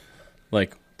stuff.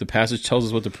 Like, the passage tells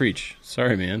us what to preach.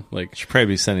 Sorry, man. Like, you should probably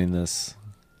be sending this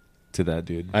to that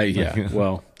dude.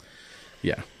 Well.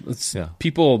 Yeah,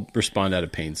 people respond out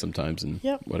of pain sometimes and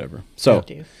whatever. So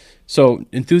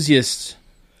enthusiasts,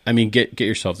 I mean, get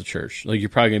yourself to church. Like, you're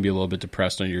probably going to be a little bit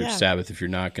depressed on your Sabbath if you're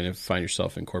not going to find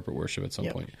yourself in corporate worship at some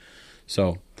point.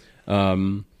 So,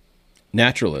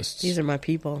 naturalists. These are my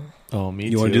people. Oh, me too.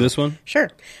 You want to do this one? Sure.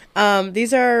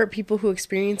 These are people who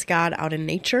experience God out in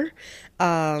nature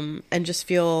and just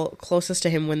feel closest to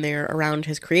him when they're around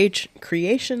his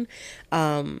creation.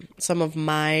 Some of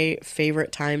my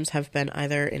favorite times have been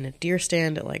either in a deer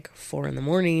stand at like 4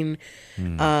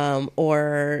 a.m,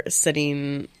 or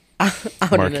sitting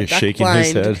out Mark in a is duck shaking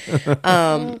blind, his head.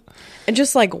 and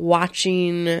just like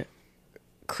watching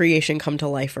creation come to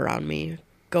life around me.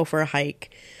 Go for a hike.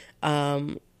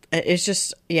 It's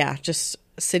just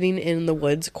sitting in the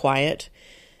woods quiet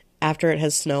after it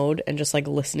has snowed and just like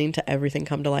listening to everything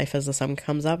come to life as the sun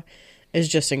comes up is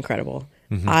just incredible.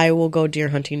 Mm-hmm. I will go deer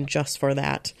hunting just for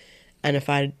that. And if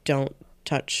I don't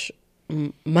touch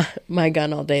my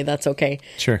gun all day, that's okay.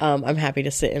 Sure. I'm happy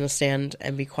to sit in a stand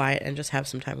and be quiet and just have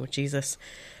some time with Jesus.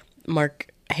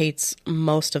 Mark hates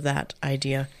most of that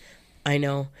idea. I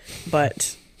know,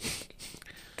 but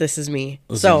this is me.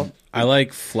 Listen, so I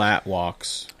like flat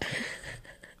walks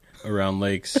around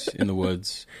lakes in the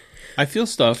woods. I feel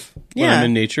stuff when I'm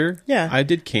in nature. Yeah. I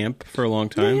did camp for a long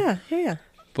time. Yeah.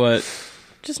 But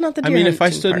just not the deer hunting if I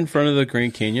stood part. in front of the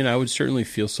Grand Canyon, I would certainly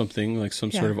feel something like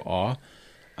some sort of awe.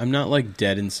 I'm not like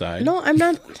dead inside. No, I'm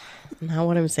not. Not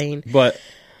what I'm saying. But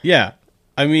yeah,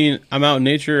 I mean, I'm out in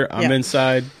nature. I'm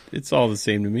inside. It's all the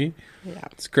same to me. Yeah,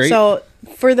 it's great. So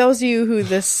for those of you who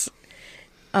this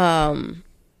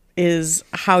is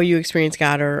how you experience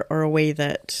God, or a way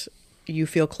that you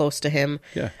feel close to him,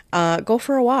 go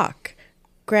for a walk.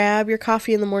 Grab your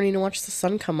coffee in the morning and watch the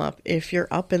sun come up if you're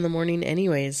up in the morning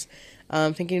anyways.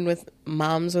 Thinking with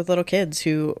moms with little kids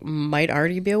who might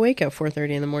already be awake at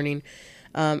 4:30 in the morning,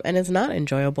 and it's not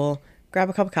enjoyable. Grab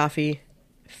a cup of coffee,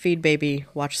 feed baby,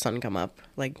 watch sun come up.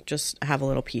 Like, just have a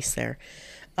little peace there.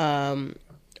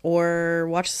 Or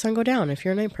watch the sun go down if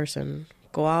you're a night person.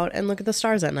 Go out and look at the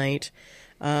stars at night.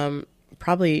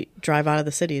 Probably drive out of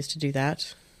the cities to do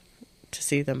that, to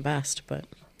see them best. But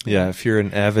yeah, if you're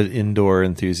an avid indoor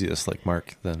enthusiast like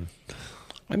Mark, then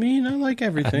I mean, I like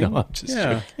everything. I'm just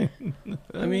joking.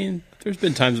 I mean, there's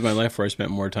been times in my life where I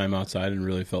spent more time outside and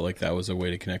really felt like that was a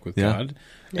way to connect with God.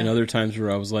 And other times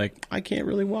where I was like, I can't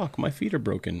really walk. My feet are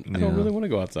broken. I don't really want to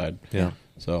go outside. Yeah.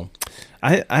 So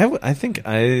I think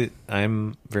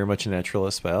I'm very much a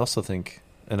naturalist, but I also think,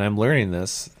 and I'm learning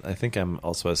this, I think I'm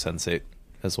also a sensate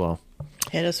as well.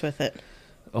 Hit us with it.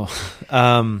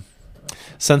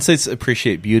 Sensates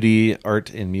appreciate beauty,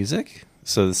 art, and music.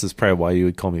 So this is probably why you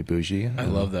would call me bougie. I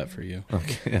love that for you.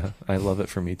 Okay, yeah, I love it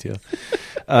for me too.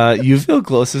 You feel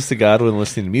closest to God when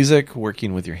listening to music,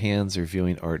 working with your hands, or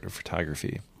viewing art or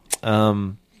photography.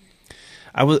 I've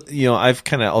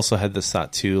kind of also had this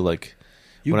thought too, like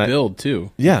you build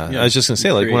too. Yeah, I was just gonna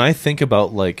say, like, when I think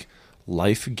about like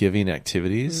life-giving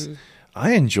activities,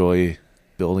 I enjoy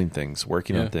building things,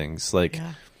 working on things. Like,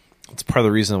 it's part of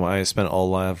the reason why I spent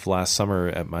all of last summer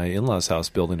at my in-laws' house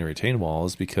building a retaining wall,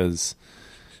 is because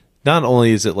not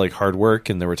only is it like hard work,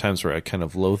 and there were times where I kind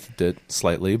of loathed it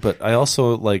slightly, but I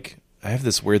also like, I have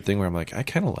this weird thing where I'm like, I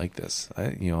kind of like this.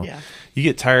 You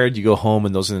get tired, you go home,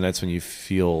 and those are the nights when you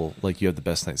feel like you have the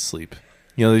best night's sleep.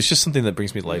 There's just something that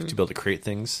brings me life to be able to create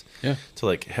things. Yeah. To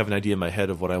like have an idea in my head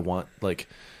of what I want, like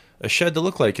a shed to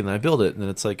look like, and then I build it, and then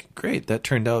it's like, great, that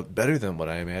turned out better than what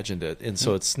I imagined it. And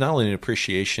so it's not only an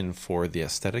appreciation for the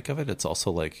aesthetic of it, it's also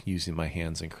like using my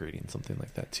hands and creating something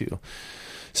like that too.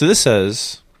 So this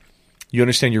says, you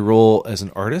understand your role as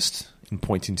an artist in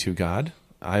pointing to God.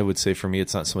 I would say for me,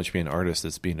 it's not so much being an artist,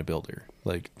 it's being a builder,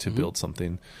 like to build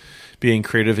something. Being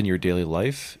creative in your daily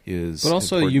life is But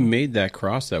also important. You made that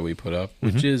cross that we put up,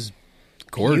 which is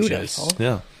gorgeous.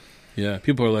 Beautiful. Yeah.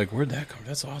 People are like, where'd that come from?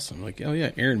 That's awesome. Like, oh yeah,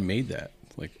 Aaron made that.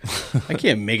 Like, I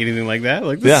can't make anything like that.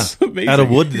 Like, this is amazing. Out of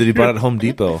wood that he bought at Home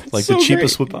Depot. Like so the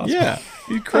cheapest wood possible. Yeah.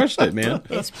 You crushed it, man.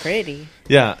 It's pretty.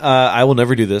 Yeah. I will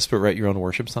never do this, but write your own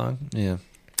worship song. Yeah.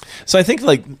 So I think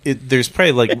like there's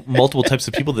probably like multiple types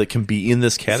of people that can be in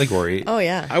this category. Oh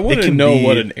yeah. I want to know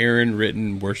what an Aaron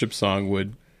written worship song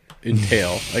would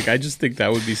entail. Like, I just think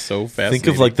that would be so fascinating.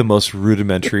 Think of like the most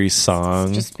rudimentary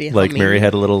song, like Mary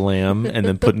Had a Little Lamb, and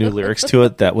then put new lyrics to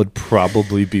it. That would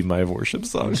probably be my worship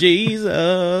song.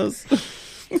 Jesus.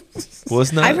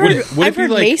 Wasn't that? I've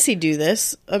heard like, Macy do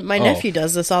this. My nephew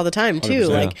does this all the time too. 100%.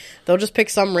 Like, they'll just pick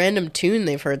some random tune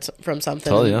they've heard from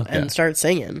something and start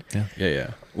singing.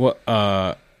 Yeah. What?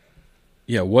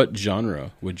 What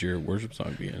genre would your worship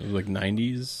song be in? Like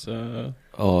 90s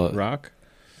rock?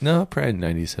 No, probably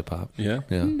 90s hip hop. Yeah.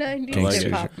 90s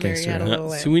hip hop. Mary Had a Little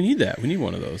Lamb. So we need that. We need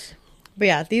one of those. But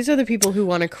yeah, these are the people who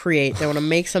want to create. They want to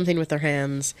make something with their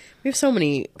hands. We have so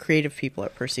many creative people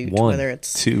at Pursuit. 1, whether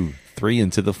it's 2, 3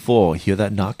 into the 4. Hear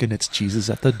that knocking? It's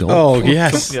Jesus at the door. Oh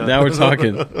yes, now we're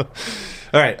talking. All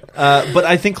right, but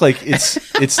I think like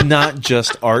it's not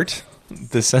just art.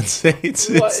 The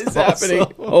sensates. What is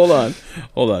happening?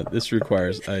 Hold on. This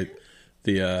requires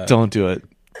Don't do it.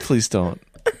 Please don't.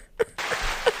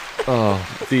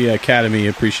 Oh, the Academy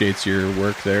appreciates your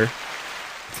work there.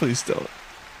 Please don't.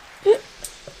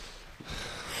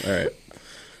 All right.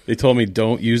 They told me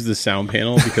don't use the sound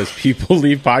panel because people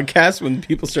leave podcasts when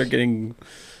people start getting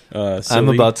silly. I'm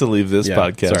about to leave this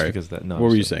podcast because that. No,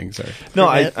 what were you saying? Sorry. No,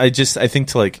 I think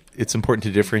to like it's important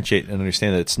to differentiate and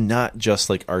understand that it's not just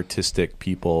like artistic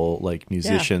people, like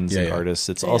musicians and artists.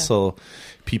 It's also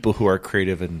people who are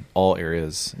creative in all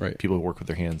areas. Right. People who work with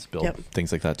their hands, build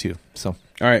things like that too. So,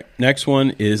 all right. Next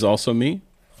one is also me.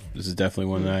 This is definitely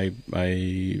one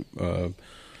that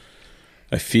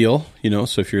I feel,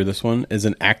 so if you're this one, as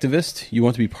an activist, you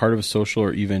want to be part of a social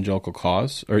or evangelical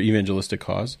cause or evangelistic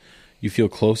cause. You feel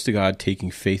close to God,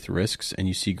 taking faith risks, and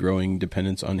you see growing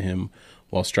dependence on Him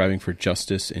while striving for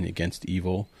justice and against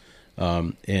evil.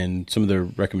 And some of the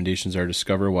recommendations are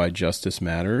discover why justice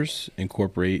matters,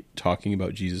 incorporate talking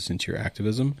about Jesus into your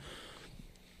activism.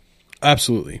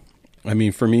 Absolutely. I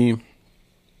mean, for me,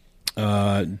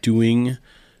 doing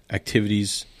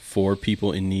activities for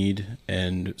people in need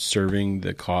and serving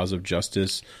the cause of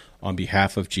justice on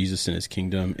behalf of Jesus and His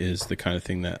kingdom is the kind of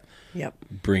thing that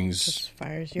brings just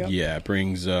fires you up. Yeah,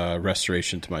 brings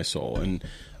restoration to my soul. And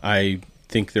I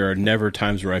think there are never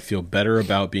times where I feel better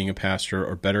about being a pastor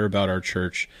or better about our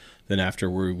church than after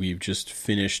we've just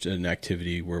finished an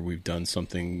activity where we've done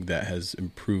something that has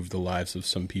improved the lives of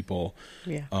some people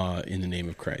in the name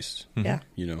of Christ. Yeah.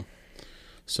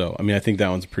 So, I mean, I think that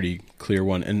one's a pretty clear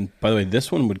one. And by the way,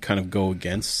 this one would kind of go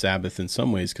against Sabbath in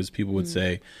some ways because people would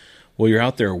say, well, you're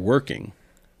out there working.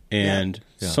 And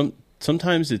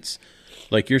sometimes it's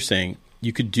like you're saying,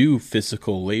 you could do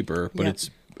physical labor,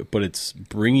 but it's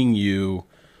bringing you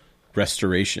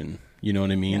restoration. You know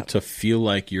what I mean? Yep. To feel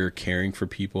like you're caring for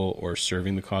people or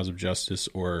serving the cause of justice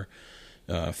or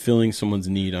filling someone's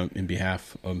need on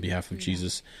behalf of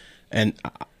Jesus. And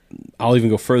I'll even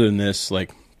go further than this,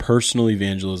 like, personal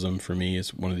evangelism for me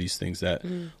is one of these things that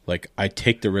like I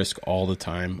take the risk all the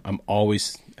time. I'm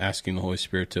always asking the Holy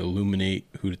Spirit to illuminate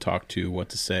who to talk to, what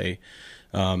to say.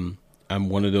 I'm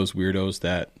one of those weirdos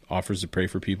that offers to pray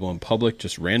for people in public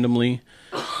just randomly.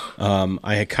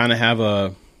 I kind of have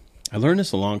I learned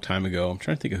this a long time ago. I'm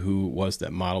trying to think of who it was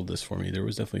that modeled this for me. There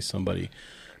was definitely somebody.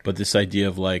 But this idea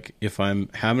of like, if I'm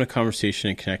having a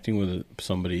conversation and connecting with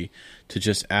somebody, to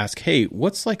just ask, hey,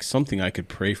 what's like something I could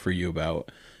pray for you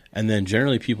about? And then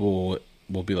generally people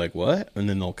will be like, what? And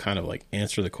then they'll kind of like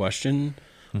answer the question.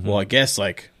 Mm-hmm. Well, I guess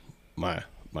like my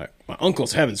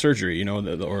uncle's having surgery,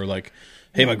 or like,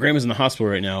 hey, my grandma's in the hospital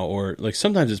right now. Or like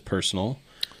sometimes it's personal.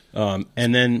 And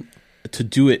then to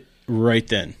do it right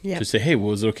then. Yep. To say, hey,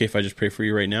 well, is it okay if I just pray for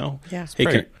you right now? Yeah.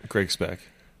 Hey, Greg Speck.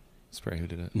 That's probably who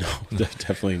did it. No,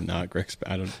 definitely not Greg Speck.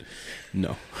 I don't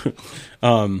know.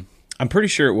 I'm pretty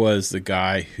sure it was the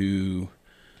guy who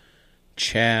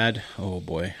Chad. Oh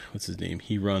boy, what's his name?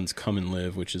 He runs Come and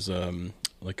Live, which is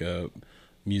like a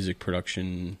music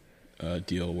production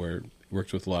deal where he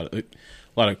works with a lot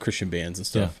of Christian bands and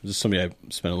stuff. Yeah. Just somebody I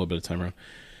spent a little bit of time around.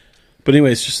 But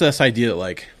anyways, just this idea that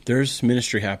like there's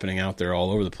ministry happening out there all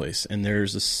over the place, and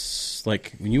there's this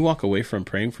like when you walk away from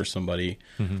praying for somebody,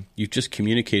 you've just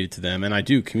communicated to them, and I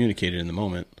do communicate it in the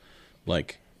moment,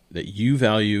 like that you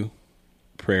value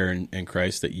prayer and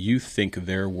Christ, that you think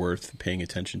they're worth paying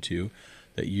attention to,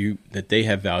 that they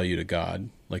have value to God.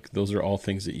 Like those are all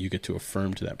things that you get to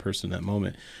affirm to that person in that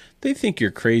moment. They think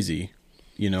you're crazy,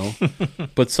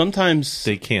 but sometimes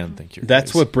They can think you're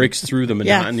that's crazy. what breaks through the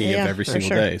monotony of every for single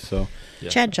sure. day. So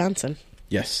Chad Johnson.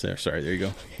 yes, there you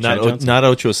go. Not Chad Johnson. not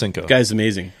Ocho Cinco. Guy's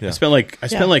amazing. Yeah. I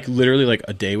spent literally like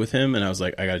a day with him, and I was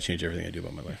like, I got to change everything I do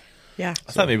about my life. Yeah.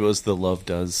 I thought maybe it was the Love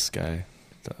Does guy,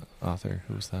 the author.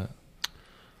 Who was that?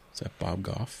 Is that Bob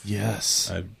Goff?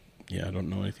 Yes. I don't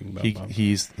know anything about He Bob.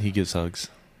 he gives hugs.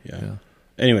 Yeah.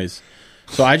 Anyways,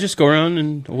 so I just go around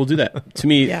and we'll do that. To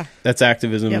me, Yeah. that's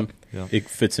activism. Yep. Yeah. It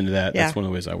fits into that. Yeah. That's one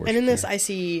of the ways I work. And in this, I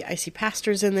see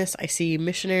pastors in this. I see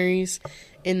missionaries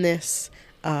in this.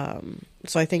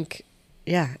 So I think,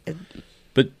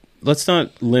 but let's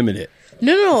not limit it.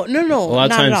 No. A lot of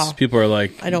not at all. times people are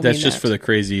like, I don't that's mean just that. for the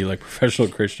crazy, like professional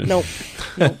Christian. Nope.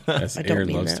 As I don't Aaron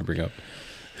mean loves that. to bring up.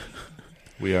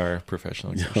 We are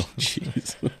professional. Oh,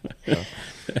 jeez.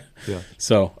 Yeah.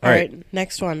 So, All right.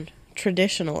 Next one.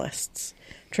 Traditionalists.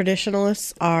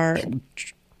 Traditionalists are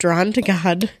drawn to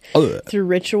God through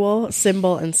ritual,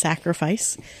 symbol, and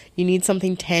sacrifice. You need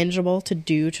something tangible to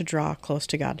do to draw close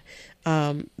to God.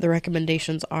 The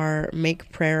recommendations are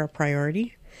make prayer a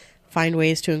priority, find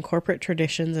ways to incorporate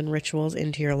traditions and rituals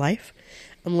into your life,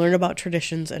 and learn about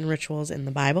traditions and rituals in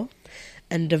the Bible,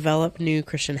 and develop new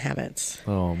Christian habits.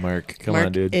 Oh, Mark, come Mark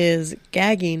on, dude. is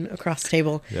gagging across the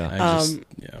table. Yeah.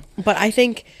 But I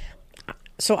think,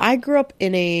 so I grew up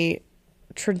in a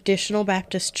traditional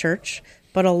Baptist church,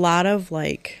 but a lot of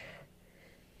we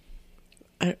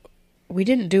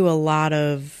didn't do a lot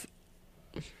of,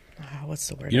 what's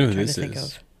the word You know I'm who trying this to think is?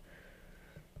 of?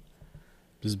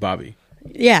 This is Bobby.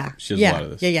 Yeah. She does yeah, a lot of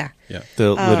this. Yeah. Yeah.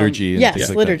 The liturgy. And yes, things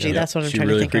like liturgy. That, yeah. That's what I'm She trying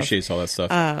really to think appreciates all that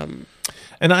stuff.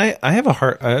 And I have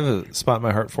a spot in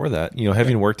my heart for that.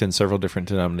 Having worked in several different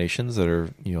denominations that are,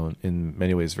 in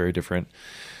many ways very different,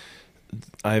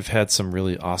 I've had some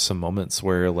really awesome moments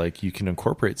where like you can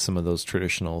incorporate some of those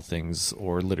traditional things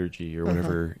or liturgy or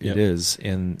whatever it is,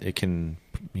 and it can,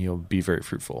 be very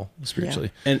fruitful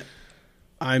spiritually. And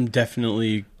I'm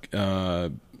definitely,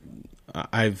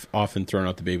 I've often thrown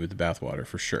out the baby with the bathwater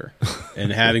for sure.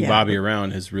 And having Yeah. Bobby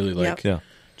around has really like Yeah.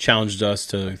 challenged us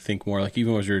to think more. Like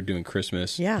even as we were doing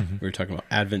Christmas, Yeah. we were talking about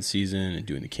Advent season and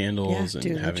doing the candles Yeah, and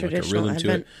doing the having like a traditional rhythm to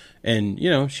Advent. it.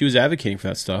 And she was advocating for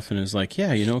that stuff, and it was like,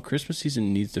 Christmas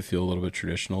season needs to feel a little bit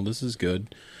traditional. This is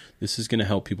good. This is going to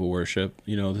help people worship.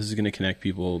 This is going to connect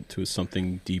people to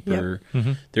something deeper.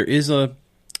 There is a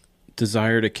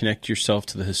desire to connect yourself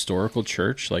to the historical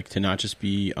church, like to not just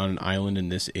be on an island in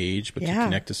this age, but to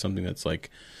connect to something that's like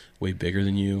way bigger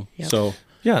than you. Yep. So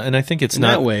Yeah, and I think it's in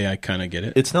not that way I kind of get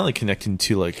it. It's not like connecting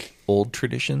to like old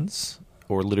traditions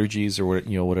or liturgies or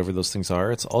whatever those things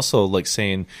are. It's also like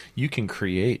saying you can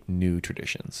create new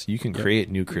traditions. You can create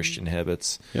new Christian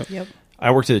habits. Yep.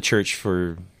 I worked at a church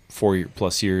for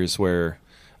 4+ years where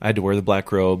I had to wear the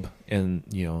black robe and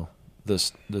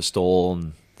the stole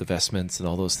and the vestments and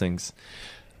all those things.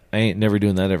 I ain't never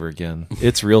doing that ever again.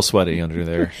 It's real sweaty under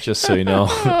there, just so you know.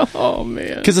 Oh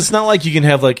man! Because it's not like you can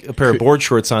have like a pair of board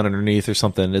shorts on underneath or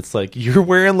something. It's like you're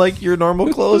wearing like your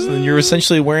normal clothes and you're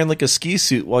essentially wearing like a ski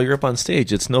suit while you're up on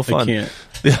stage. It's no fun.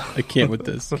 I can't with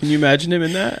this. Can you imagine him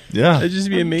in that? Yeah. It'd just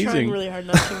be amazing. Trying really hard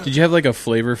not to. Did you have like a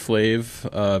Flavor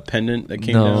Flav pendant that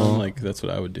came No. down? Like that's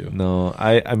what I would do. No,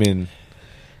 I mean,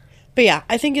 But yeah,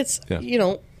 I think it's, Yeah.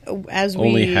 as we...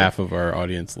 Only half of our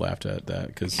audience laughed at that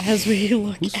because As we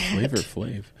look who's at Flavor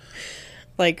Flav?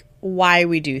 like why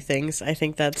we do things, I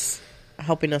think that's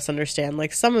helping us understand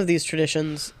like some of these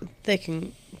traditions, they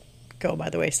can go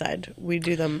by the wayside. We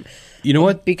do them You know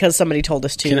what? because somebody told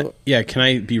us to. Can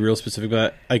I be real specific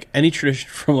about that? Like any tradition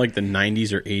from like the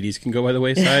 90s or 80s can go by the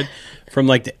wayside. From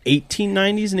like the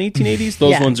 1890s and 1880s,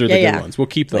 those Yeah. ones are the Yeah, good yeah. ones. We'll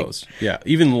keep Like- those. Yeah,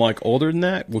 even like older than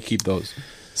that, we'll keep those.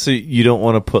 So you don't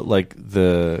want to put like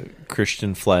the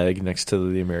Christian flag next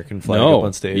to the American flag up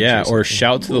on stage? Yeah, or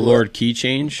shout to the Lord key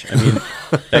change. I mean,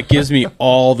 that gives me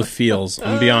all the feels. I'm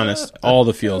going to be honest, all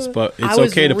the feels. But it's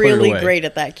okay to put it away. I was really great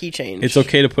at that key change. It's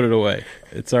okay to put it away.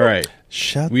 It's all right.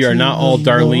 Shout we are not all Lord.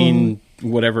 Darlene,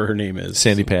 whatever her name is.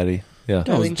 Sandy Patty. Yeah.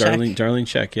 Darlene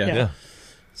Check. Yeah.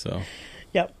 So.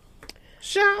 Yep.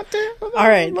 Shout to the All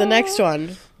right, the Lord. next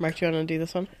one. Mark, do you want to do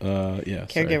this one? Yeah.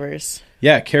 Caregivers. Sorry.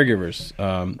 Yeah,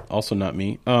 caregivers. Also not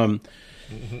me.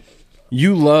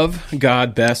 You love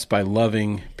God best by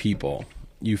loving people.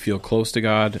 You feel close to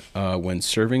God when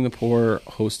serving the poor,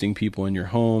 hosting people in your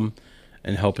home,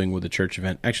 and helping with a church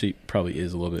event. Actually, probably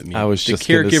is a little bit mean. I was the just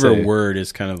gonna caregiver say. word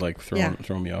is kind of like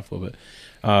throwing me off a little bit.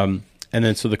 And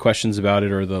then so the questions about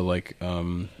it, or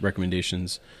the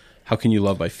recommendations. How can you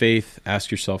love by faith?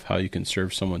 Ask yourself how you can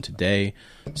serve someone today.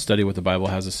 Study what the Bible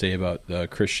has to say about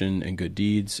Christian and good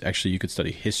deeds. Actually, you could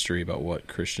study history about what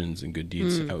Christians and good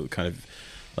deeds, kind of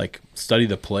like study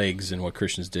the plagues and what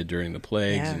Christians did during the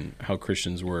plagues, and how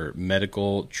Christians were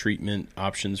medical treatment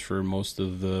options for most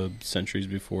of the centuries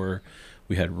before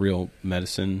we had real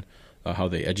medicine, how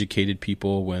they educated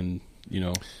people when,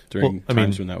 during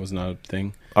times when that was not a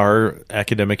thing. Our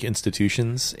academic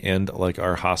institutions and like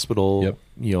our hospital,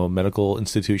 medical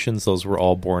institutions, those were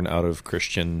all born out of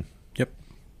Christian. Yep.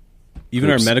 Even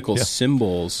groups. our medical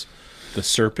symbols, the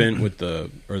serpent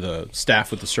or the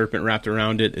staff with the serpent wrapped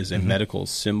around it is a medical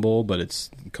symbol, but it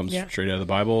comes straight out of the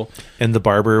Bible. And the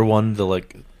barber one,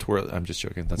 I'm just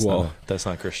joking. That's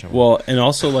not Christian. Well, and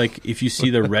also like if you see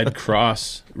the Red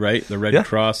Cross, right? The Red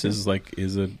Cross is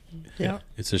it's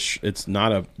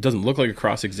not it doesn't look like a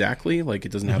cross exactly, like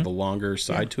it doesn't have the longer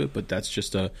side to it, but that's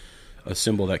just a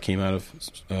symbol that came out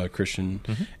of Christian.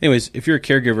 Anyways, if you're a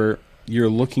caregiver, you're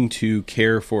looking to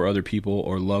care for other people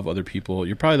or love other people.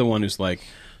 You're probably the one who's like,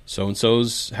 so and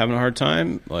so's having a hard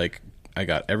time. Like, I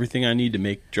got everything I need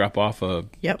to drop off a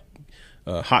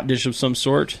hot dish of some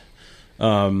sort.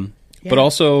 But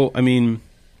also, I mean,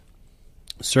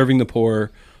 serving the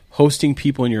poor, hosting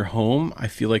people in your home. I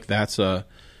feel like that's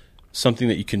something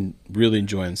that you can really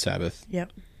enjoy on Sabbath.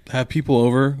 Yep. Have people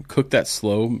over, cook that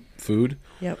slow food.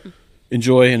 Yep.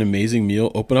 Enjoy an amazing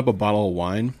meal. Open up a bottle of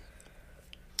wine.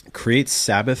 Create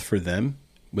Sabbath for them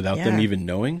without them even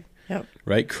knowing. Yep.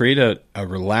 Right? Create a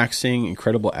relaxing,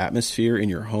 incredible atmosphere in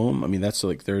your home. I mean, that's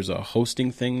like there's a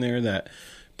hosting thing there that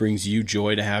brings you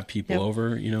joy to have people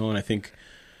over, and I think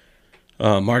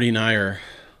Marty and I are,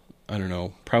 I don't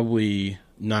know, probably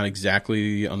not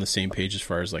exactly on the same page as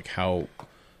far as like how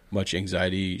much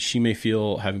anxiety she may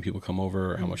feel having people come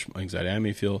over, or how much anxiety I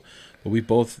may feel, but we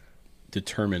both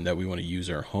determined that we want to use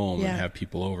our home and have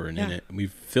people over and in it. And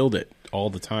we've filled it all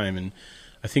the time. And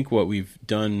I think what we've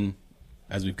done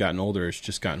as we've gotten older is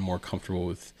just gotten more comfortable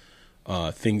with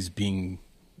things being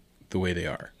the way they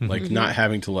are. Like not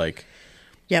having to like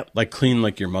clean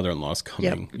like your mother-in-law's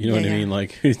coming. You know what I mean?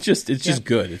 Like it's just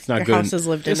good. It's not your good. House is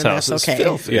lived in, and that's okay.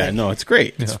 Filthy. Yeah, no, it's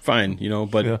great. It's fine,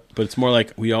 but it's more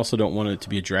like we also don't want it to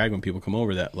be a drag when people come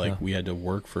over that like we had to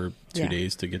work for 2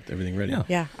 days to get everything ready.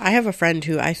 Yeah. I have a friend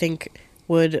who I think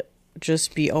would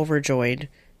just be overjoyed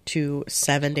to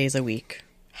 7 days a week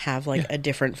have like a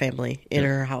different family in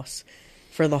her house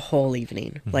for the whole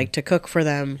evening, like to cook for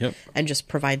them and just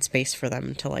provide space for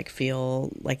them to like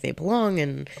feel like they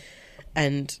belong.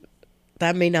 And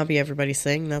that may not be everybody's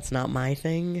thing. That's not my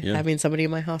thing. Having somebody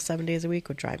in my house 7 days a week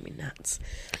would drive me nuts.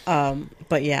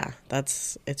 But yeah,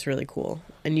 it's really cool.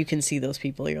 And you can see those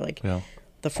people. You're like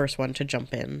the first one to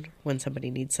jump in when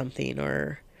somebody needs something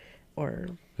or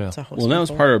to host. Well, that was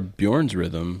people. part of Bjorn's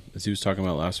rhythm, as he was talking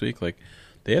about last week. Like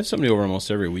they have somebody over almost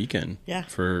every weekend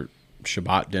for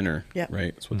Shabbat dinner.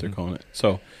 Right? That's what they're calling it.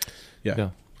 So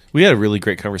we had a really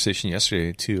great conversation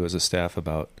yesterday too as a staff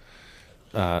about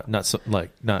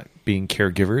not being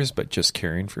caregivers, but just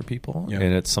caring for people.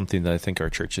 And it's something that I think our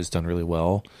church has done really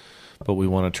well, but we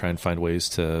want to try and find ways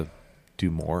to do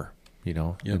more,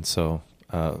 And so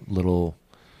little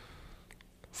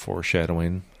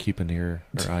foreshadowing, keep an ear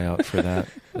or eye out for that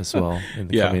as well in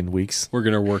the coming weeks. We're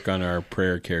going to work on our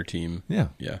prayer care team.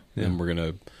 And we're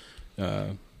going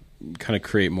to kind of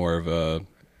create more of a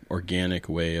organic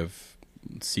way of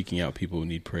seeking out people who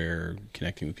need prayer,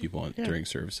 connecting with people during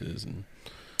services. And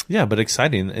but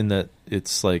exciting in that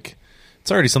it's like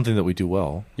it's already something that we do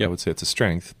well. I would say it's a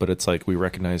strength, but it's like we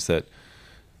recognize that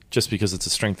just because it's a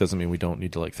strength doesn't mean we don't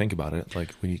need to like think about it.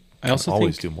 Like we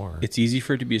always do more. It's easy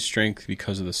for it to be a strength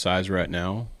because of the size we're at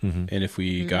now. And if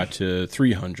we got to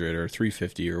 300 or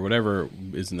 350 or whatever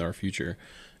is in our future,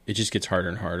 it just gets harder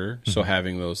and harder. So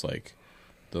having those I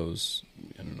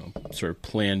don't know, sort of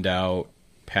planned out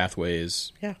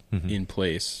pathways in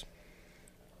place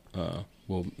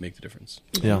will make the difference.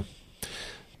 Yeah.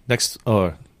 Next,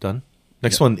 done.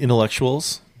 Next one,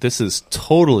 intellectuals. This is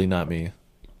totally not me.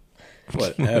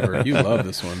 Whatever. You love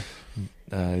this one.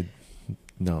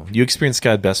 No, you experience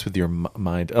God best with your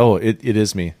mind. Oh, it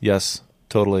is me. Yes,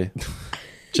 totally.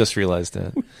 Just realized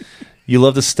that. You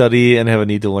love to study and have a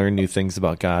need to learn new things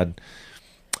about God.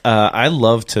 I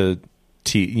love to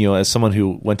tease, as someone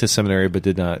who went to seminary but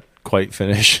did not quite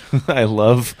finish, I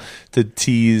love to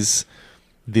tease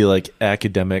the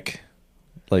academic,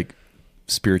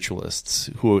 spiritualists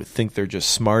who think they're just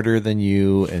smarter than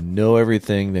you and know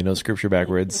everything. They know scripture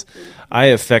backwards. I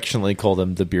affectionately call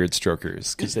them the beard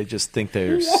strokers because they just think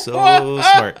they're so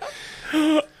smart.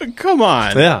 Come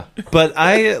on. Yeah. But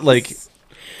I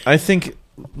think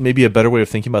maybe a better way of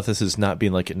thinking about this is not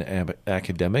being like an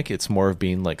academic. It's more of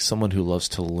being like someone who loves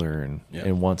to learn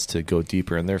and wants to go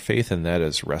deeper in their faith. And that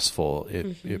is restful.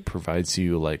 It provides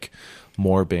you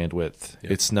more bandwidth.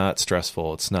 Yeah. It's not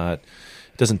stressful. It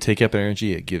doesn't take up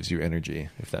energy. It gives you energy,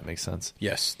 if that makes sense.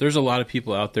 Yes. There's a lot of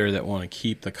people out there that want to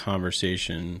keep the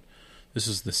conversation. This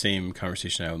is the same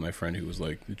conversation I had with my friend who was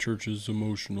like, the church is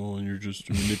emotional and you're just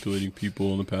manipulating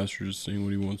people and the pastor is saying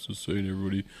what he wants to say and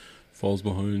everybody falls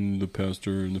behind the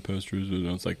pastor and the pastor is... And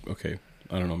it's like, okay,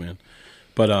 I don't know, man.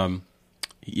 But,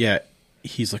 yeah,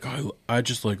 he's like, I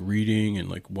just like reading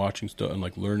and watching stuff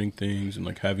and learning things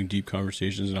and having deep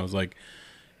conversations. And I was like,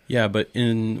 yeah, but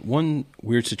in one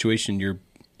weird situation, you're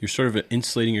sort of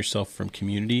insulating yourself from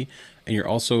community, and you're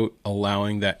also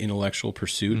allowing that intellectual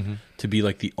pursuit to be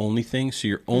the only thing. So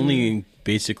you're only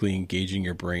basically engaging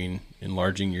your brain,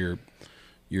 enlarging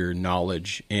your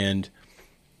knowledge, and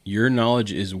your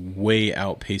knowledge is way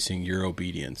outpacing your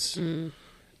obedience.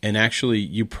 And actually,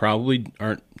 you probably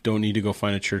don't need to go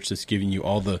find a church that's giving you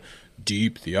all the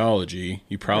deep theology.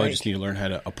 You probably just need to learn how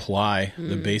to apply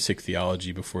the basic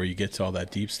theology before you get to all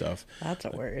that deep stuff. That's a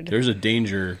word. There's a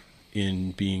danger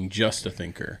in being just a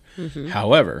thinker.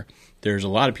 However, there's a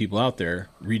lot of people out there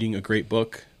reading a great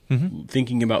book,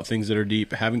 thinking about things that are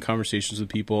deep, having conversations with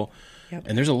people. Yep.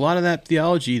 And there's a lot of that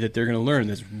theology that they're going to learn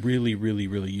that's really, really,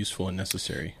 really useful and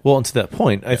necessary. Well, and to that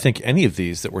point, I think any of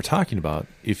these that we're talking about,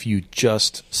 if you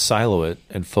just silo it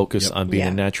and focus on being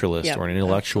a naturalist or an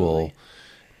intellectual,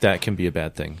 that can be a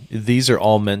bad thing. These are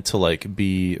all meant to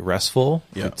be restful.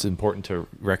 It's important to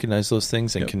recognize those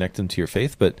things and connect them to your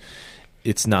faith, but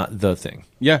it's not the thing.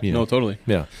 Yeah, no, totally.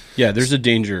 Yeah. Yeah, there's a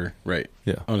danger,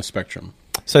 on a spectrum.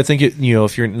 So I think, if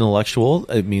you're an intellectual,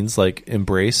 it means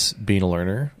embrace being a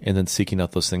learner and then seeking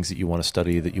out those things that you want to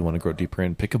study, that you want to grow deeper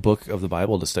in. Pick a book of the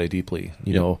Bible to study deeply.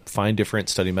 Find different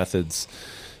study methods.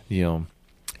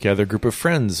 Gather a group of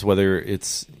friends, whether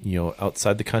it's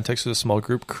outside the context of a small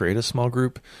group. Create a small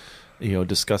group.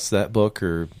 Discuss that book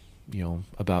or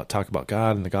talk about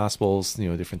God and the Gospels.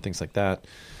 Different things like that.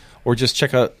 Or just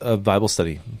check out a Bible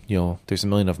study. There's a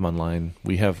million of them online.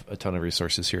 We have a ton of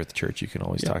resources here at the church. You can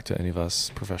always talk to any of us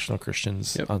professional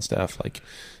Christians on staff.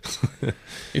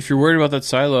 If you're worried about that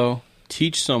silo,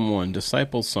 teach someone,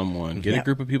 disciple someone, get a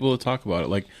group of people to talk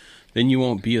about it. Then you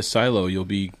won't be a silo. You'll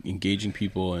be engaging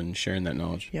people and sharing that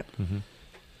knowledge. Yep.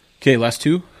 Okay, last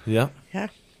two. Yeah.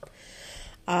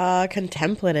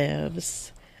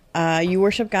 Contemplatives. You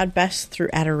worship God best through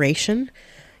adoration.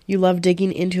 You love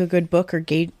digging into a good book or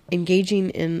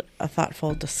engaging in a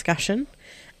thoughtful discussion.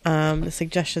 The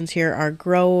suggestions here are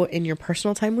grow in your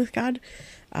personal time with God,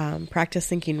 practice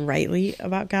thinking rightly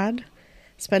about God,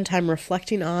 spend time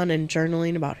reflecting on and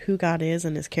journaling about who God is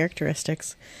and his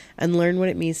characteristics, and learn what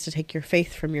it means to take your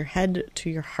faith from your head to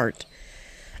your heart.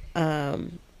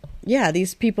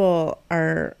 These people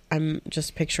are, I'm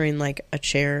just picturing a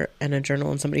chair and a journal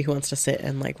and somebody who wants to sit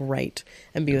and write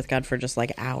and be with God for just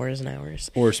hours and hours.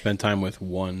 Or spend time with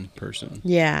one person.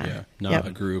 Yeah. Not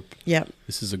a group. Yep.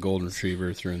 This is a golden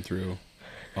retriever through and through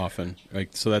often.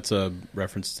 So that's a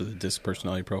reference to the DISC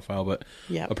personality profile, but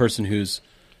a person who's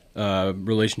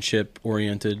relationship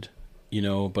oriented,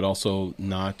 but also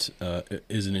not,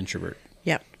 is an introvert.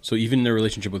 Yeah. So even their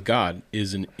relationship with God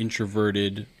is an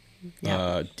introverted,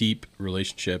 deep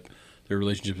relationship. Their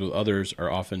relationships with others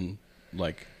are often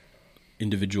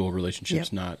individual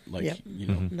relationships, not not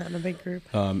in a big group.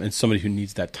 And somebody who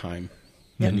needs that time.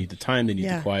 They need the time, they need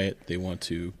the quiet, they want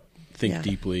to think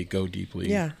deeply, go deeply.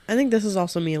 Yeah. I think this is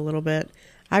also me a little bit.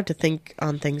 I have to think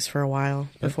on things for a while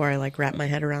before I wrap my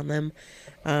head around them.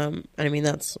 And I mean,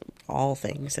 that's all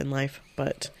things in life,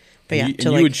 but yeah.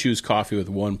 You would choose coffee with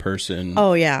one person.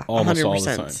 Oh yeah. Almost 100%, all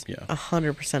the time. Yeah.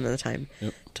 100% of the time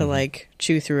to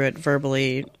chew through it,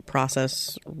 verbally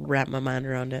process, wrap my mind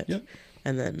around it. Yep.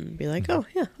 And then be like, oh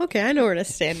yeah, okay, I know where to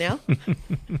stand now.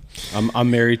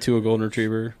 I'm married to a golden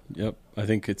retriever. Yep. I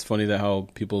think it's funny that how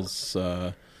people's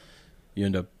you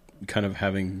end up kind of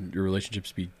having your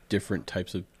relationships be different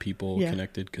types of people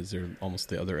connected because they're almost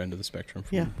the other end of the spectrum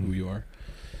from who you are.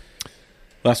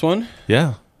 Last one?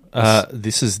 Yeah.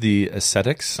 This is the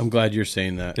ascetics. I'm glad you're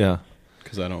saying that. Yeah.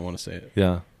 Because I don't want to say it.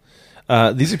 Yeah.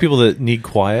 These are people that need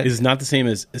quiet. It's not the same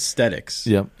as aesthetics.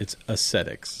 Yep. It's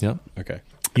ascetics. Yep. Okay.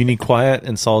 You need quiet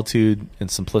and solitude and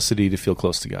simplicity to feel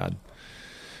close to God.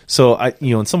 So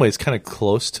in some ways, kind of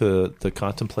close to the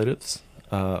contemplatives,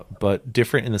 but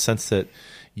different in the sense that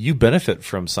you benefit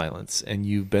from silence and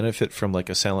you benefit from like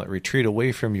a silent retreat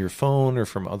away from your phone or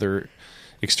from other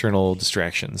external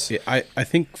distractions. Yeah, I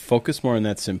think focus more on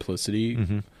that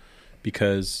simplicity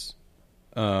because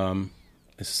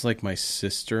this is like my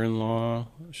sister-in-law.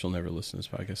 She'll never listen to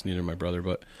this podcast, neither my brother,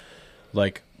 but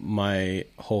like my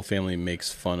whole family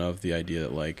makes fun of the idea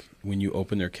that like when you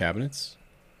open their cabinets,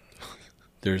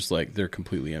 there's like they're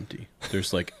completely empty.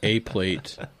 There's like a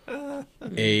plate,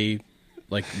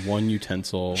 like one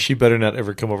utensil. She better not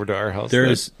ever come over to our house.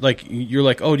 There's like you're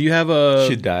like, oh, do you have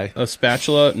She'd die. a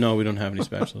spatula? No, we don't have any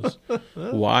spatulas.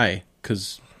 Why?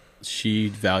 Because she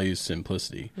values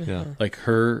simplicity. Yeah. Like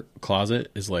her closet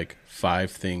is like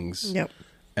 5 things. Yep.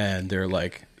 And they're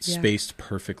like spaced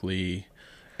perfectly.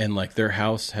 And like their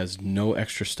house has no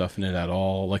extra stuff in it at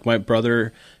all. Like my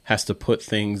brother has to put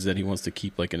things that he wants to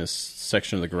keep like in a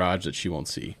section of the garage that she won't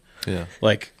see. Yeah.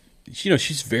 Like,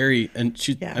 she's very, and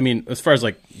I mean, as far as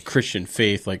like Christian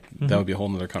faith, like that would be a whole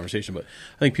nother conversation. But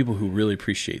I think people who really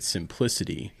appreciate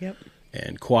simplicity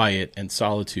and quiet and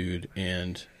solitude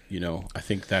and, I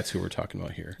think that's who we're talking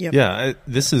about here. Yep. Yeah.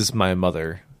 This is my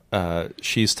mother.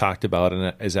 She's talked about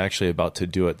and is actually about to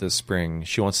do it this spring.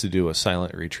 She wants to do a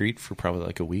silent retreat for probably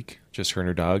like a week, just her and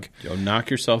her dog. Yo, knock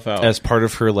yourself out. As part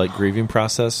of her like grieving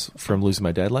process from losing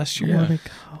my dad last year. Yeah.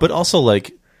 But also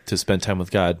like to spend time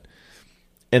with God.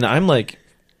 And I'm like,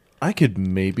 I could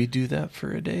maybe do that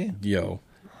for a day.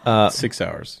 6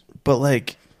 hours. But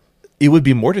like, it would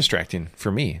be more distracting for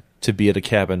me to be at a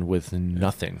cabin with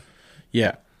nothing.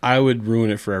 Yeah. I would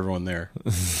ruin it for everyone there.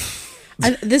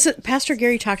 Pastor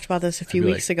Gary talked about this a few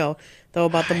weeks ago, though,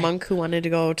 about the monk who wanted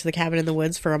to go to the cabin in the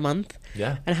woods for a month.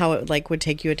 Yeah. And how it like would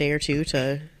take you a day or two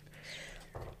to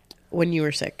when you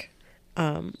were sick.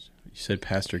 You said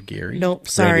Pastor Gary? Nope,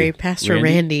 sorry, Randy. Pastor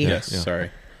Randy. Yes, Yeah.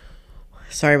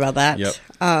 Sorry about that.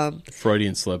 Yep.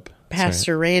 Freudian slip.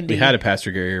 Pastor Randy. We had a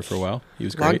Pastor Gary here for a while. He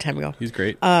was great. Long time ago. He's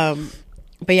great. But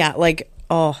yeah, like,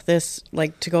 this,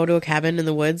 like, to go to a cabin in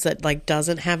the woods that, like,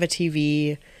 doesn't have a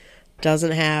TV,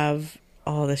 doesn't have,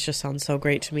 this just sounds so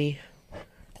great to me.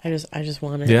 I just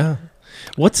want it. Yeah.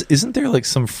 Isn't there like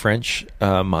some French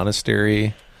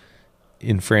monastery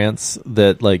in France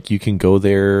that like you can go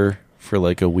there for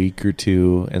like a week or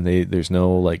two and there's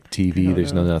no like TV,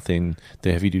 there's no nothing.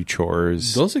 They have you do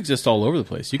chores. Those exist all over the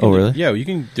place. You can, really? Yeah, you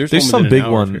can. There's some big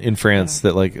one in France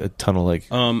that like a ton of like.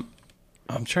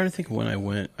 I'm trying to think of when I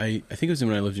went. I think it was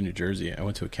when I lived in New Jersey. I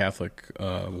went to a Catholic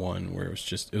one where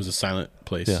it was a silent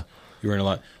place. Yeah. You were in a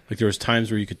lot. Like there was times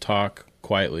where you could talk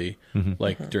quietly,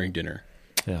 like during dinner.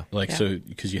 Yeah. So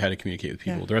because you had to communicate with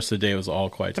people. Yeah. The rest of the day was all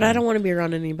quiet. But time. I don't want to be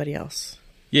around anybody else.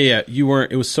 Yeah. You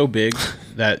weren't. It was so big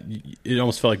that it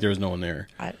almost felt like there was no one there.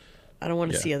 I don't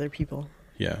want to see other people.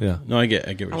 Yeah. No, I get.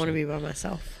 I want to be by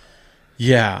myself.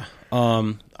 Yeah.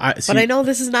 But I know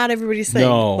this is not everybody's thing.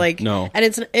 No.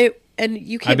 And and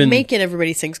you can't make it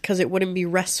everybody's things because it wouldn't be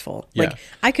restful. Yeah. Like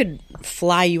I could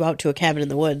fly you out to a cabin in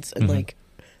the woods and like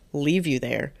leave you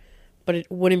there, but it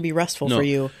wouldn't be restful for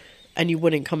you, and you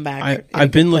wouldn't come back. I've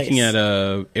been looking at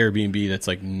a Airbnb that's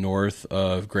like north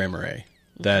of Grand Marais.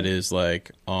 That is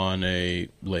like on a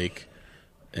lake,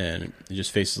 and it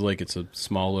just faces the lake. It's a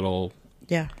small little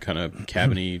kind of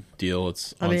cabiny deal.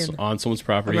 It's on someone's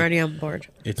property. I'm already on board.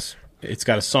 It's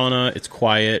got a sauna. It's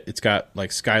quiet. It's got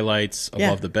like skylights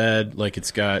above the bed. Like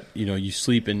it's got you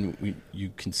sleep and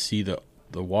you can see the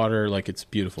water. Like it's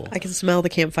beautiful. I can smell the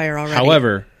campfire already.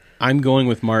 However, I'm going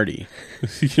with Marty.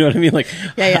 You know what I mean? Like,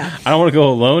 yeah. I don't want to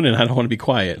go alone, and I don't want to be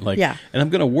quiet. Like, yeah. And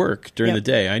I'm going to work during the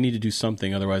day. I need to do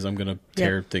something, otherwise I'm going to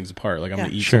tear things apart. Like I'm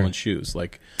going to eat someone's shoes.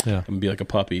 Like I'm going to be like a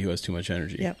puppy who has too much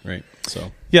energy. Right.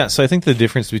 So I think the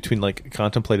difference between like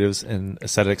contemplatives and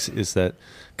ascetics is that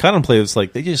contemplatives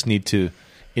like they just need to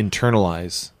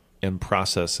internalize and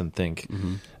process and think.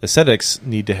 Ascetics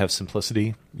need to have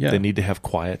simplicity. Yeah. They need to have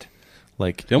quiet.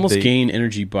 Like they almost gain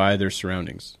energy by their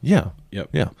surroundings. Yeah. Yep.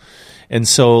 Yeah. And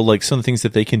so like some of the things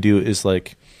that they can do is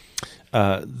like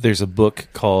there's a book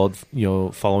called,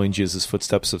 Following Jesus'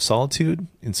 Footsteps of Solitude.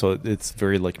 And so it's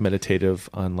very like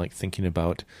meditative on like thinking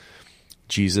about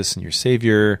Jesus and your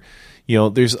Savior.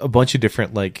 There's a bunch of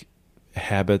different like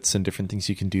habits and different things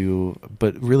you can do,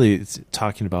 but really it's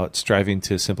talking about striving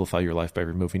to simplify your life by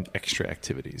removing extra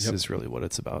activities is really what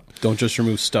it's about. Don't just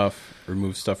remove stuff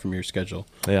from your schedule.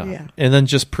 Yeah. And then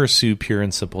just pursue pure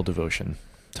and simple devotion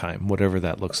time, whatever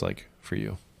that looks like for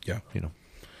you. Yeah. You know.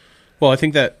 Well, I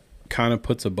think that kind of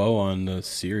puts a bow on the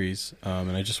series.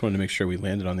 And I just wanted to make sure we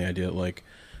landed on the idea that, like,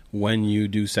 when you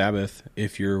do Sabbath,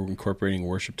 if you're incorporating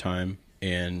worship time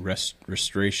and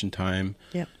restoration time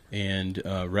and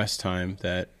rest time,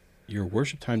 that your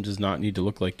worship time does not need to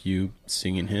look like you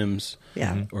singing hymns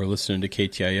or listening to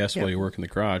KTIS while you work in the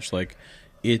garage. Like,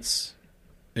 if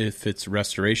it's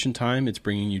restoration time, it's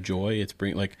bringing you joy. It's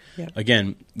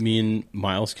again, me and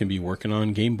Miles can be working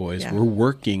on Game Boys. We're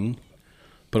working,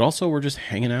 but also we're just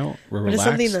hanging out. We're relaxed. It's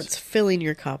something that's filling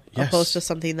your cup, opposed to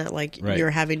something that you're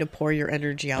having to pour your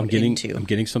energy out into. I'm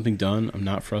getting something done. I'm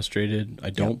not frustrated. I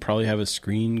don't probably have a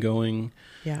screen going.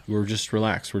 Yeah. We're just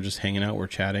relaxed. We're just hanging out. We're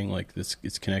chatting. Like,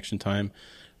 it's connection time.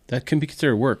 That can be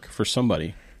considered work for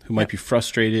somebody who might be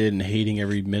frustrated and hating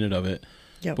every minute of it.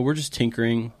 Yep. But we're just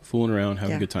tinkering, fooling around,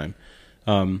 having a good time.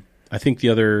 I think the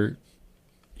other,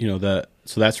 so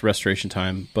that's restoration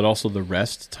time, but also the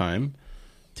rest time,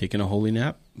 taking a holy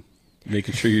nap,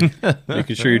 making sure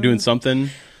you're doing something.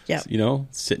 Yep.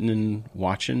 Sitting and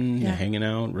watching, hanging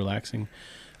out, relaxing,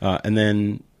 and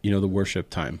then the worship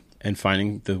time and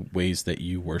finding the ways that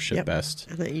you worship best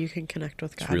and that you can connect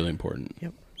with God. It's really important.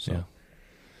 Yep. So,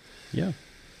 yeah,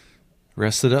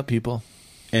 rest it up, people.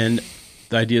 And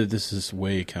the idea that this is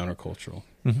way countercultural.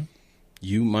 Mm-hmm.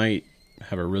 You might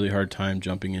have a really hard time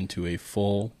jumping into a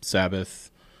full Sabbath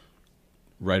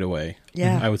right away.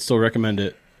 Yeah. I would still recommend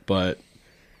it, but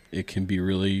it can be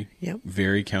really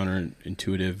very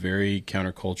counterintuitive, very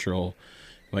countercultural.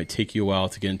 It might take you a while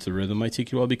to get into the rhythm. It might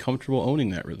take you a while to be comfortable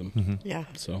owning that rhythm. Mm-hmm. Yeah.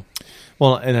 So,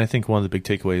 well, and I think one of the big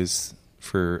takeaways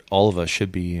for all of us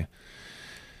should be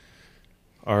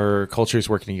our culture is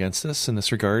working against us in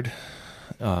this regard.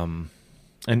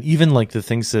 And even like the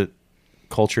things that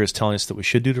culture is telling us that we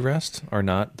should do to rest are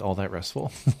not all that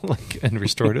restful, and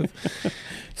restorative.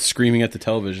 Screaming at the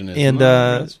television is and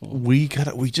not restful.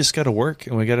 we just gotta work,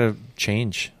 and we gotta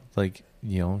change.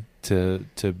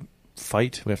 To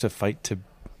fight. We have to fight to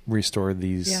restore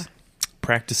these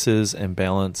practices and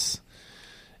balance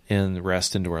and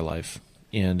rest into our life,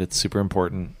 and it's super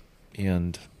important.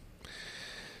 And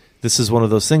this is one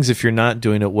of those things. If you're not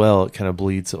doing it well, it kind of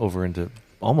bleeds over into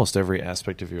almost every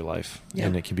aspect of your life.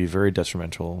 And it can be very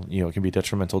detrimental. It can be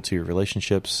detrimental to your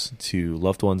relationships, to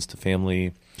loved ones, to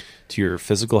family, to your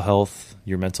physical health,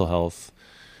 your mental health,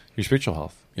 your spiritual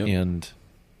health. Yep. And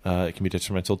it can be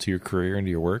detrimental to your career and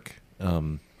to your work.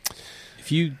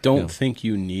 If you don't think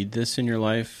you need this in your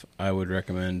life, I would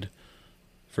recommend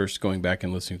first going back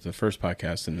and listening to the first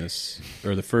podcast in this,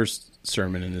 or the first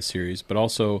sermon in this series, but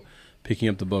also picking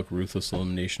up the book Ruthless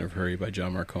Elimination of Hurry by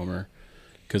John Mark Comer,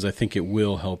 because I think it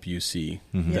will help you see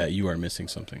that you are missing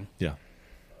something. Yeah.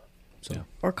 So,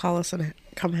 or call us and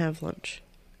come have lunch.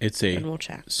 It's and we'll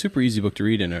chat. Super easy book to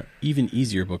read and an even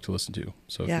easier book to listen to.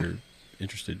 So if you're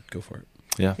interested, go for it.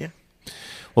 Yeah.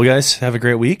 Well, guys, have a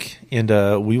great week, and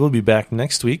we will be back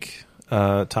next week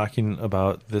talking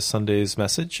about this Sunday's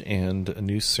message and a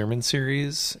new sermon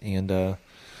series and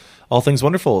all things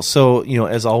wonderful. So,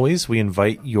 as always, we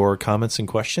invite your comments and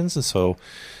questions, and so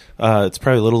it's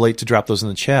probably a little late to drop those in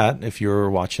the chat if you're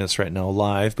watching us right now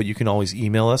live, but you can always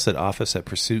email us at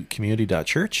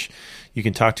office@pursuitcommunity.church. You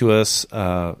can talk to us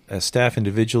as staff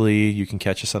individually. You can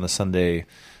catch us on a Sunday.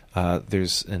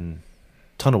 There's a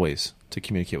ton of ways to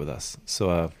communicate with us.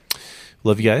 So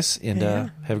love you guys, and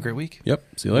have a great week. Yep.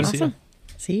 See you later. Awesome.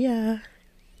 See ya.